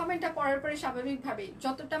 ওই কমেন্টটা পড়ার পরে স্বাভাবিকভাবেই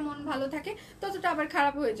যতটা মন ভালো থাকে ততটা আবার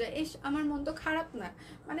খারাপ হয়ে যায়। আমার মন তো খারাপ না,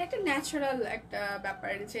 মানে একটা ন্যাচারাল একটা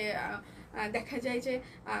ব্যাপার যে দেখা যায় যে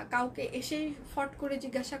কাউকে এসেই ফট করে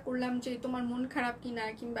জিজ্ঞাসা করলাম যে তোমার মন খারাপ কিনা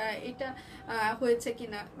কিংবা এটা হয়েছে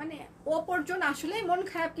কিনা, মানে অপরজন আসলে মন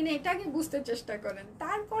খারাপ কিনা এটা আগে বুঝতে চেষ্টা করেন,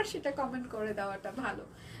 তারপর সেটা কমেন্ট করে দেওয়াটা ভালো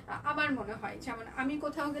আমার মনে হয়। যেমন আমি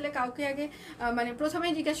কোথাও গেলে কাউকে আগে মানে প্রথমে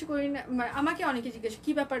জিজ্ঞাসা করি না, আমাকে অনেকে জিজ্ঞাসা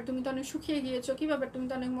কি ব্যাপার তুমি তো অনেক শুকিয়ে গিয়েছো, কি ব্যাপার তুমি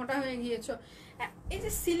তো অনেক মোটা হয়ে গিয়েছো, এই যে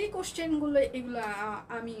সিলি কোশ্চেনগুলো এগুলো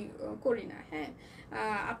আমি করি না। হ্যাঁ,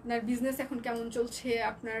 আপনার বিজনেস এখন কেমন চলছে,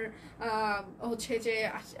 আপনার হচ্ছে যে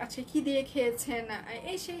আচ্ছা কি দিয়ে খেয়েছেন,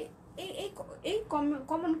 এই সেই এই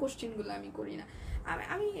কমন কোশ্চেনগুলো আমি করি না।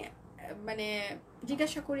 আমি মানে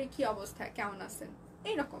জিজ্ঞাসা করি কি অবস্থা, কেমন আছেন,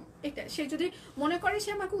 এইরকম। এটা সে যদি মনে করে সে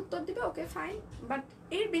আমাকে উত্তর দিবে, ওকে ফাইন, বাট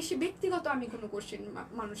এর বেশি ব্যক্তিগত আমি কোনো কোশ্চেন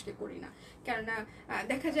মানুষকে করি না। কেননা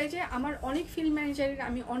দেখা যায় যে আমার অনেক ফিল্ড ম্যানেজারের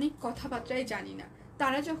আমি অনেক কথাবার্তাই জানি না,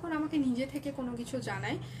 তারা যখন আমাকে নিজে থেকে কোনো কিছু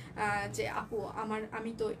জানায় যে আপু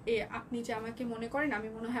আমি তো আপনি যে আমাকে মনে করেন আমি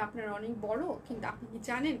মনে হয় আপনার অনেক বড়, কিন্তু আপনি কি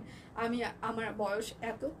জানেন আমার বয়স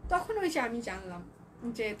এত, তখন ওই যে আমি জানলাম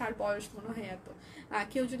যে তার বয়স মনে হয় এত।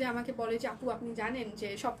 কেউ যদি আমাকে বলে যে আপু আপনি জানেন যে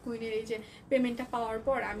সব কুইনের এই যে পেমেন্টটা পাওয়ার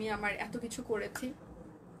পর আমি আমার এত কিছু করেছি,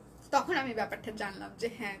 তখন আমি ব্যাপারটা জানলাম যে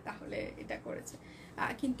হ্যাঁ তাহলে এটা করেছে।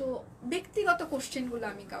 কিন্তু ব্যক্তিগত কোশ্চেনগুলো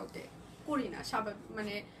আমি কাউকে করি না,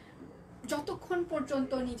 মানে যতক্ষণ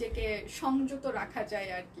পর্যন্ত নিজেকে সংযত রাখা যায়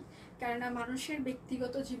আর কি। কেননা মানুষের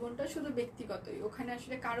ব্যক্তিগত জীবনটা শুধু ব্যক্তিগতই, ওখানে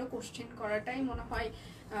আসলে কারো কোশ্চেন করাটাই মনে হয়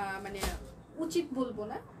মানে উচিত বলবো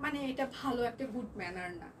না, মানে এটা ভালো একটা গুড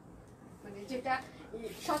ম্যানার না, মানে যেটা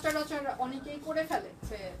সচরাচর অনেকেই করে ফেলে।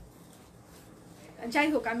 যাই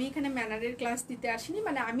হোক, আমি এখানে ম্যানারের ক্লাস দিতে আসিনি,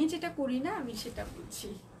 মানে আমি যেটা করি না আমি সেটা বলছি।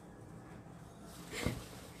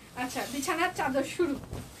 আচ্ছা, বিছানার চাদর শুরু।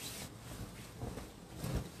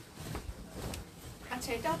 আচ্ছা,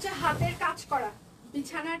 এটা হচ্ছে হাতের কাজ করা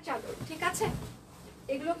বিছানার চাদর, ঠিক আছে?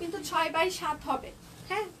 এগুলো কিন্তু 6x7 হবে,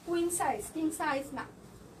 হ্যাঁ, কুইন সাইজ, কিং সাইজ না,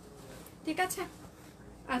 ঠিক আছে?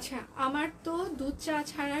 আচ্ছা, আমার তো দুধ চা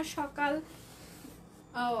ছাড়া সকাল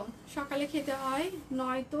ও সকালে খেতে হয়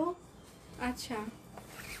নয়তো। আচ্ছা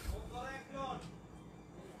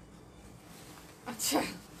আচ্ছা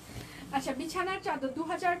আচ্ছা, বিছানার চাদর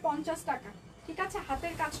 2050 টাকা, ঠিক আছে,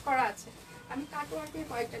 হাতের কাজ করা আছে। আমি কাটওয়ার্কের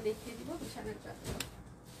কয়েকটা দেখিয়ে দিব বিছানার চাদর।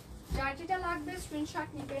 যার যেটা লাগবে স্ক্রিনশট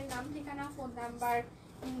নিবেন, নাম ঠিকানা ফোন নাম্বার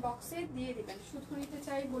ইনবক্সে দিয়ে দিবেন। শুধু নিতে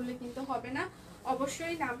চাই বললে কিন্তু হবে না,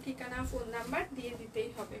 অবশ্যই নাম ঠিকানা ফোন নাম্বার দিয়ে দিতেই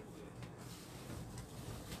হবে।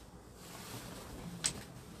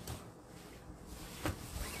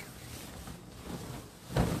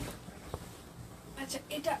 আচ্ছা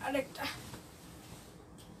এটা আরেকটা,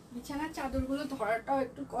 বিছানার চাদরগুলো ধরাটাও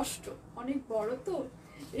একটু কষ্ট, অনেক বড় তো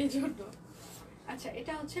এই জন্য। আচ্ছা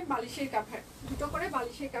এটা হচ্ছে বালিশের কাভার, দুটো করে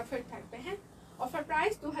বালিশের কাভার থাকবে, হ্যাঁ। অফার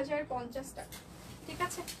প্রাইস 2050 টাকা, ঠিক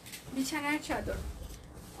আছে। বিছানার চাদর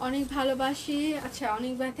অনেক ভালোবাসি। আচ্ছা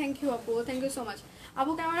অনেক থ্যাংক ইউ আপু, থ্যাংক ইউ সো মাচ।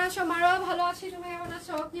 আপু কেমন আছো? মারোয়া ভালো আছি, তুমি কেমন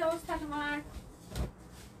আছো? কি অবস্থা তোমার?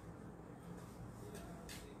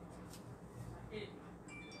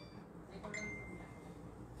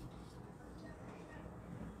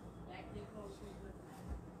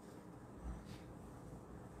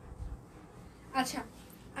 আচ্ছা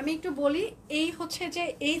আমি একটু বলি, এই হচ্ছে যে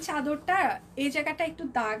এই চাদরটা এই জায়গাটা একটু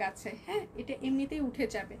দাগ আছে, হ্যাঁ, এটা এমনিতেই উঠে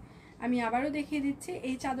যাবে। আমি আবারও দেখিয়ে দিচ্ছি,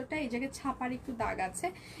 এই চাদরটা এই জায়গায় ছাপার একটু দাগ আছে,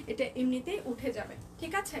 এটা এমনিতেই উঠে যাবে,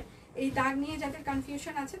 ঠিক আছে। এই দাগ নিয়ে যাদের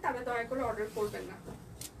কনফিউশন আছে তারা দয়া করে অর্ডার করবেন না।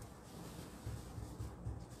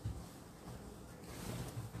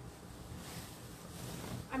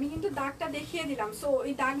 আমি কিন্তু দাগটা দেখিয়ে দিলাম, সো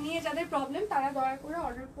এই দাগ নিয়ে যাদের প্রবলেম তারা দয়া করে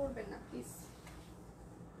অর্ডার করবেন না প্লিজ।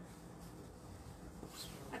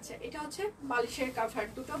 আচ্ছা এটা হচ্ছে বালিশের কভার,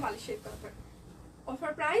 দুটো বালিশের কভার।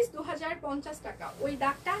 অফার প্রাইস 2050 টাকা। ওই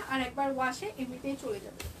দাগটা আর একবার ওয়াশে এমনিতেই চলে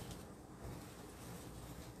যাবে।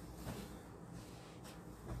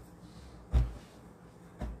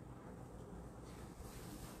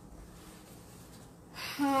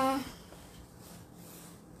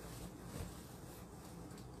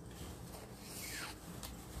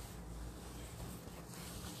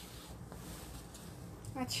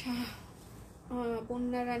 আচ্ছা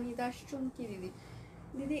বন্যা রানী দাস চুমকি দিদি,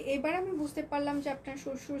 দিদি এবার আমি বুঝতে পারলাম যে আপনার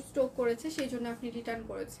শ্বশুর স্ট্রোক করেছে, সেই জন্য আপনি রিটার্ন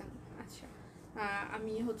করেছেন। আচ্ছা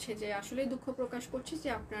আমি হচ্ছে যে আসলে দুঃখ প্রকাশ করছি যে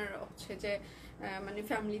আপনার হচ্ছে যে মানে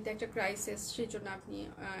ফ্যামিলিতে একটা ক্রাইসিস, সেই জন্য আপনি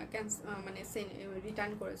মানে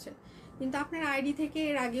রিটার্ন করেছেন। কিন্তু আপনার আইডি থেকে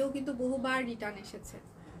এর আগেও কিন্তু বহুবার রিটার্ন এসেছে,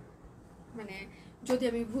 মানে যদি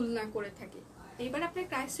আমি ভুল না করে থাকি। এইবার আপনার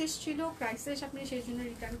ক্রাইসিস ছিল, ক্রাইসিস আপনি সেই জন্য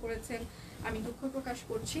রিটার্ন করেছেন, আমি দুঃখ প্রকাশ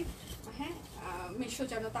করছি। হ্যাঁ মেশো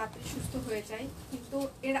যেন তাড়াতাড়ি সুস্থ হয়ে যায়, কিন্তু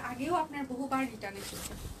এর আগেও আপনার বহুবার রিটার্ন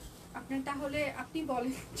এসেছে। আপনার তাহলে আপনি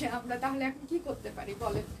বলেন যে আমরা তাহলে এখন কি করতে পারি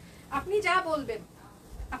বলেন, আপনি যা বলবেন।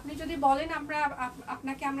 আপনি যদি বলেন আমরা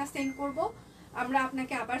আপনাকে আমরা সেন্ড করব, আমরা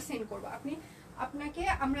আপনাকে আবার সেন্ড করব। আপনাকে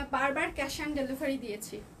আমরা বারবার ক্যাশ অন ডেলিভারি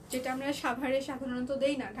দিয়েছি, যেটা আমরা সাভারে সাধারণত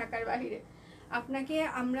দেই না, ঢাকার বাইরে। আপনাকে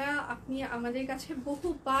আপনি আমাদের কাছে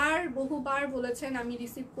বহুবার বলেছেন আমি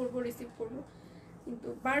রিসিভ করব, কিন্তু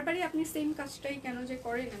বারবারই আপনি সেম কাজটাই কেন যে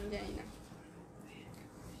করেন আমি জানি না।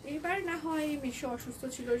 এইবার না হয় মিশো অসুস্থ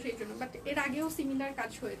ছিল সেই জন্য, বাট এর আগেও সিমিলার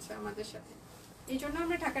কাজ হয়েছে আমাদের সাথে, এই জন্য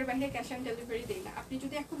আমরা ঢাকার বাইরে ক্যাশ অন ডেলিভারি দিই না। আপনি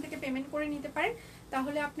যদি এখন থেকে পেমেন্ট করে নিতে পারেন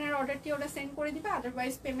তাহলে আপনার অর্ডারটি ওরা সেন্ড করে দিবে,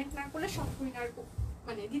 আদারওয়াইজ পেমেন্ট না করলে সব আর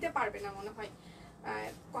মানে দিতে পারবে না মনে হয়।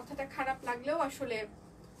 কথাটা খারাপ লাগলেও আসলে,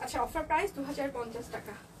 আচ্ছা অফার প্রাইস 2050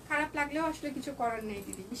 টাকা। খারাপ লাগলেও আসলে কিছু করার নেই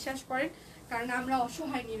দিদি, বিশ্বাস করেন, কারণ আমরা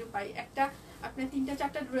অসহায় নিরুপায়। একটা আপনার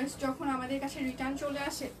 3-4টা ড্রেস যখন আমাদের কাছে রিটার্ন চলে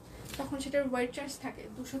আসে তখন সেটার ওয়েট চার্জ থাকে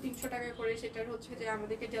 200-300 টাকা করে, সেটার হচ্ছে যে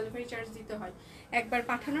আমাদেরকে ডেলিভারি চার্জ দিতে হয়, একবার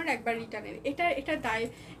পাঠানোর একবার রিটার্নের। এটা দায়,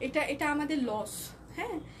 এটা আমাদের লস।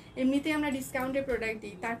 হ্যাঁ এমনিতেই আমরা ডিসকাউন্টে প্রোডাক্ট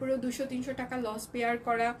দিই, তারপরেও 200-300 টাকা লস বেয়ার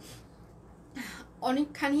করা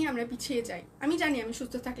অনেকখানি আমরা পিছিয়ে যাই। আমি জানি আমি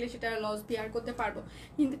সুস্থ থাকলে সেটা লস বিয়ার করতে পারবো,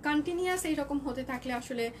 কিন্তু কন্টিনিউয়াস এইরকম হতে থাকলে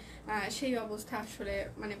আসলে সেই অবস্থা আসলে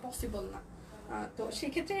মানে পসিবল না। তো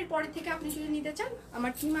সেক্ষেত্রে এরপরে থেকে আপনি যদি নিতে চান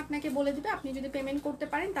আমার টিম আপনাকে বলে দিবে, আপনি যদি পেমেন্ট করতে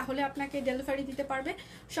পারেন তাহলে আপনাকে ডেলিভারি দিতে পারবে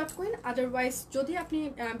সব কুইন, আদারওয়াইজ যদি আপনি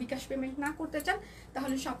বিকাশ পেমেন্ট না করতে চান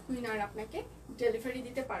তাহলে সব কুইন আর আপনাকে ডেলিভারি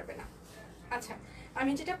দিতে পারবে না। আচ্ছা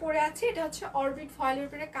আমি যেটা পরে আছি এটা হচ্ছে অরবিট ফয়েলের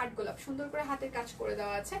উপরে কাঠগোলাপ, সুন্দর করে হাতের কাজ করে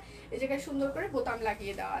দেওয়া আছে, এই জায়গায় সুন্দর করে বোতাম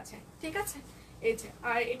লাগিয়ে দেওয়া আছে, ঠিক আছে। এই যে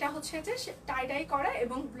আর এটা হচ্ছে যে টাই ডাই করা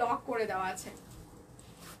এবং ব্লক করে দেওয়া আছে।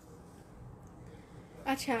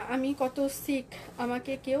 আচ্ছা আমি কত সিক,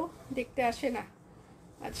 আমাকে কেউ দেখতে আসে না।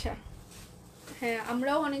 আচ্ছা হ্যাঁ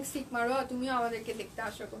আমরাও অনেক সিক মারো, তুমিও আমাদেরকে দেখতে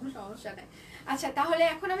আসো, কোনো সমস্যা নেই। আচ্ছা তাহলে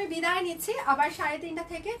এখন আমি বিদায় নিচ্ছি, আবার 3:30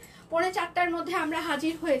 থেকে 3:45টার মধ্যে আমরা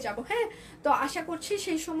হাজির হয়ে যাব। হ্যাঁ, তো আশা করছি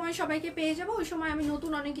সেই সময় সবাইকে পেয়ে যাব। ওই সময় আমি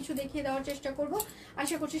নতুন অনেক কিছু দেখিয়ে দেওয়ার চেষ্টা করব।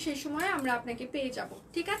 আশা করছি সেই সময় আমরা আপনাকে পেয়ে যাব,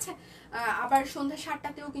 ঠিক আছে? আবার সন্ধ্যা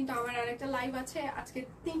 7টাতেও কিন্তু আমার আরেকটা লাইভ আছে। আজকে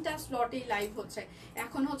 3টা স্লটেই লাইভ হচ্ছে।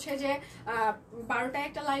 এখন হচ্ছে যে 12টায়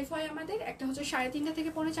একটা লাইভ হয় আমাদের, একটা হচ্ছে 3:30 থেকে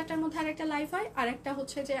 4:45টার মধ্যে আরেকটা লাইভ হয়, আর একটা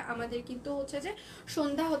হচ্ছে যে আমাদের কিন্তু হচ্ছে যে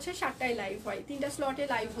সন্ধ্যা হচ্ছে 7টায় লাইভ হয়। 3টা স্লটে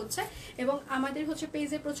লাইভ হচ্ছে। এবং আমাদের হচ্ছে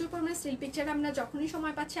পেজে প্রচুর পরিমাণে স্টিল পিকচার আমরা যখনই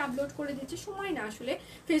সময় পাচ্ছি আপলোড করে দিচ্ছি। সময় না, আসলে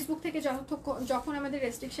ফেসবুক থেকে যখন আমাদের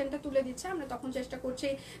রেস্ট্রিকশনটা তুলে দিচ্ছে আমরা তখন চেষ্টা করছি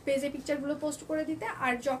পেজে পিকচারগুলো পোস্ট করে দিতে।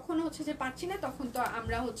 আর যখন হচ্ছে যে পাচ্ছি না তখন তো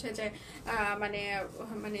আমরা হচ্ছে যে মানে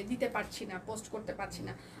মানে দিতে পারছি না, পোস্ট করতে পারছি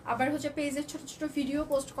না। আবার হচ্ছে পেজের ছোট ছোট ভিডিও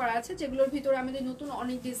পোস্ট করা আছে, যেগুলোর ভিতরে আমাদের নতুন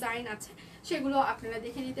অনেক ডিজাইন আছে, সেগুলো আপনারা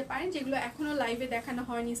দেখে নিতে পারেন। যেগুলো এখনো লাইভে দেখানো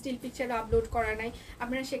হয়নি, স্টিল পিকচার আপলোড করা নাই,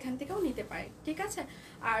 আপনারা সেখান থেকেও নিতে পারেন, ঠিক আছে?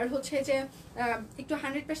 আর হচ্ছে যে একটু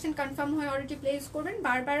 100% কনফার্ম হয়ে অর্ডারটি প্লেস করবেন।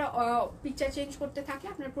 বারবার পিকচার চেঞ্জ করতে থাকলে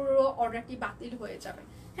আপনার পুরো অর্ডারটি বাতিল হয়ে যাবে।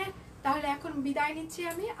 হ্যাঁ, তাহলে এখন বিদায় নিচ্ছি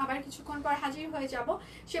আমি, আবার কিছুক্ষণ পর হাজির হয়ে যাব।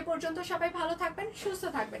 সে পর্যন্ত সবাই ভালো থাকবেন, সুস্থ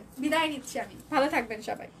থাকবেন। বিদায় নিচ্ছি আমি, ভালো থাকবেন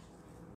সবাই।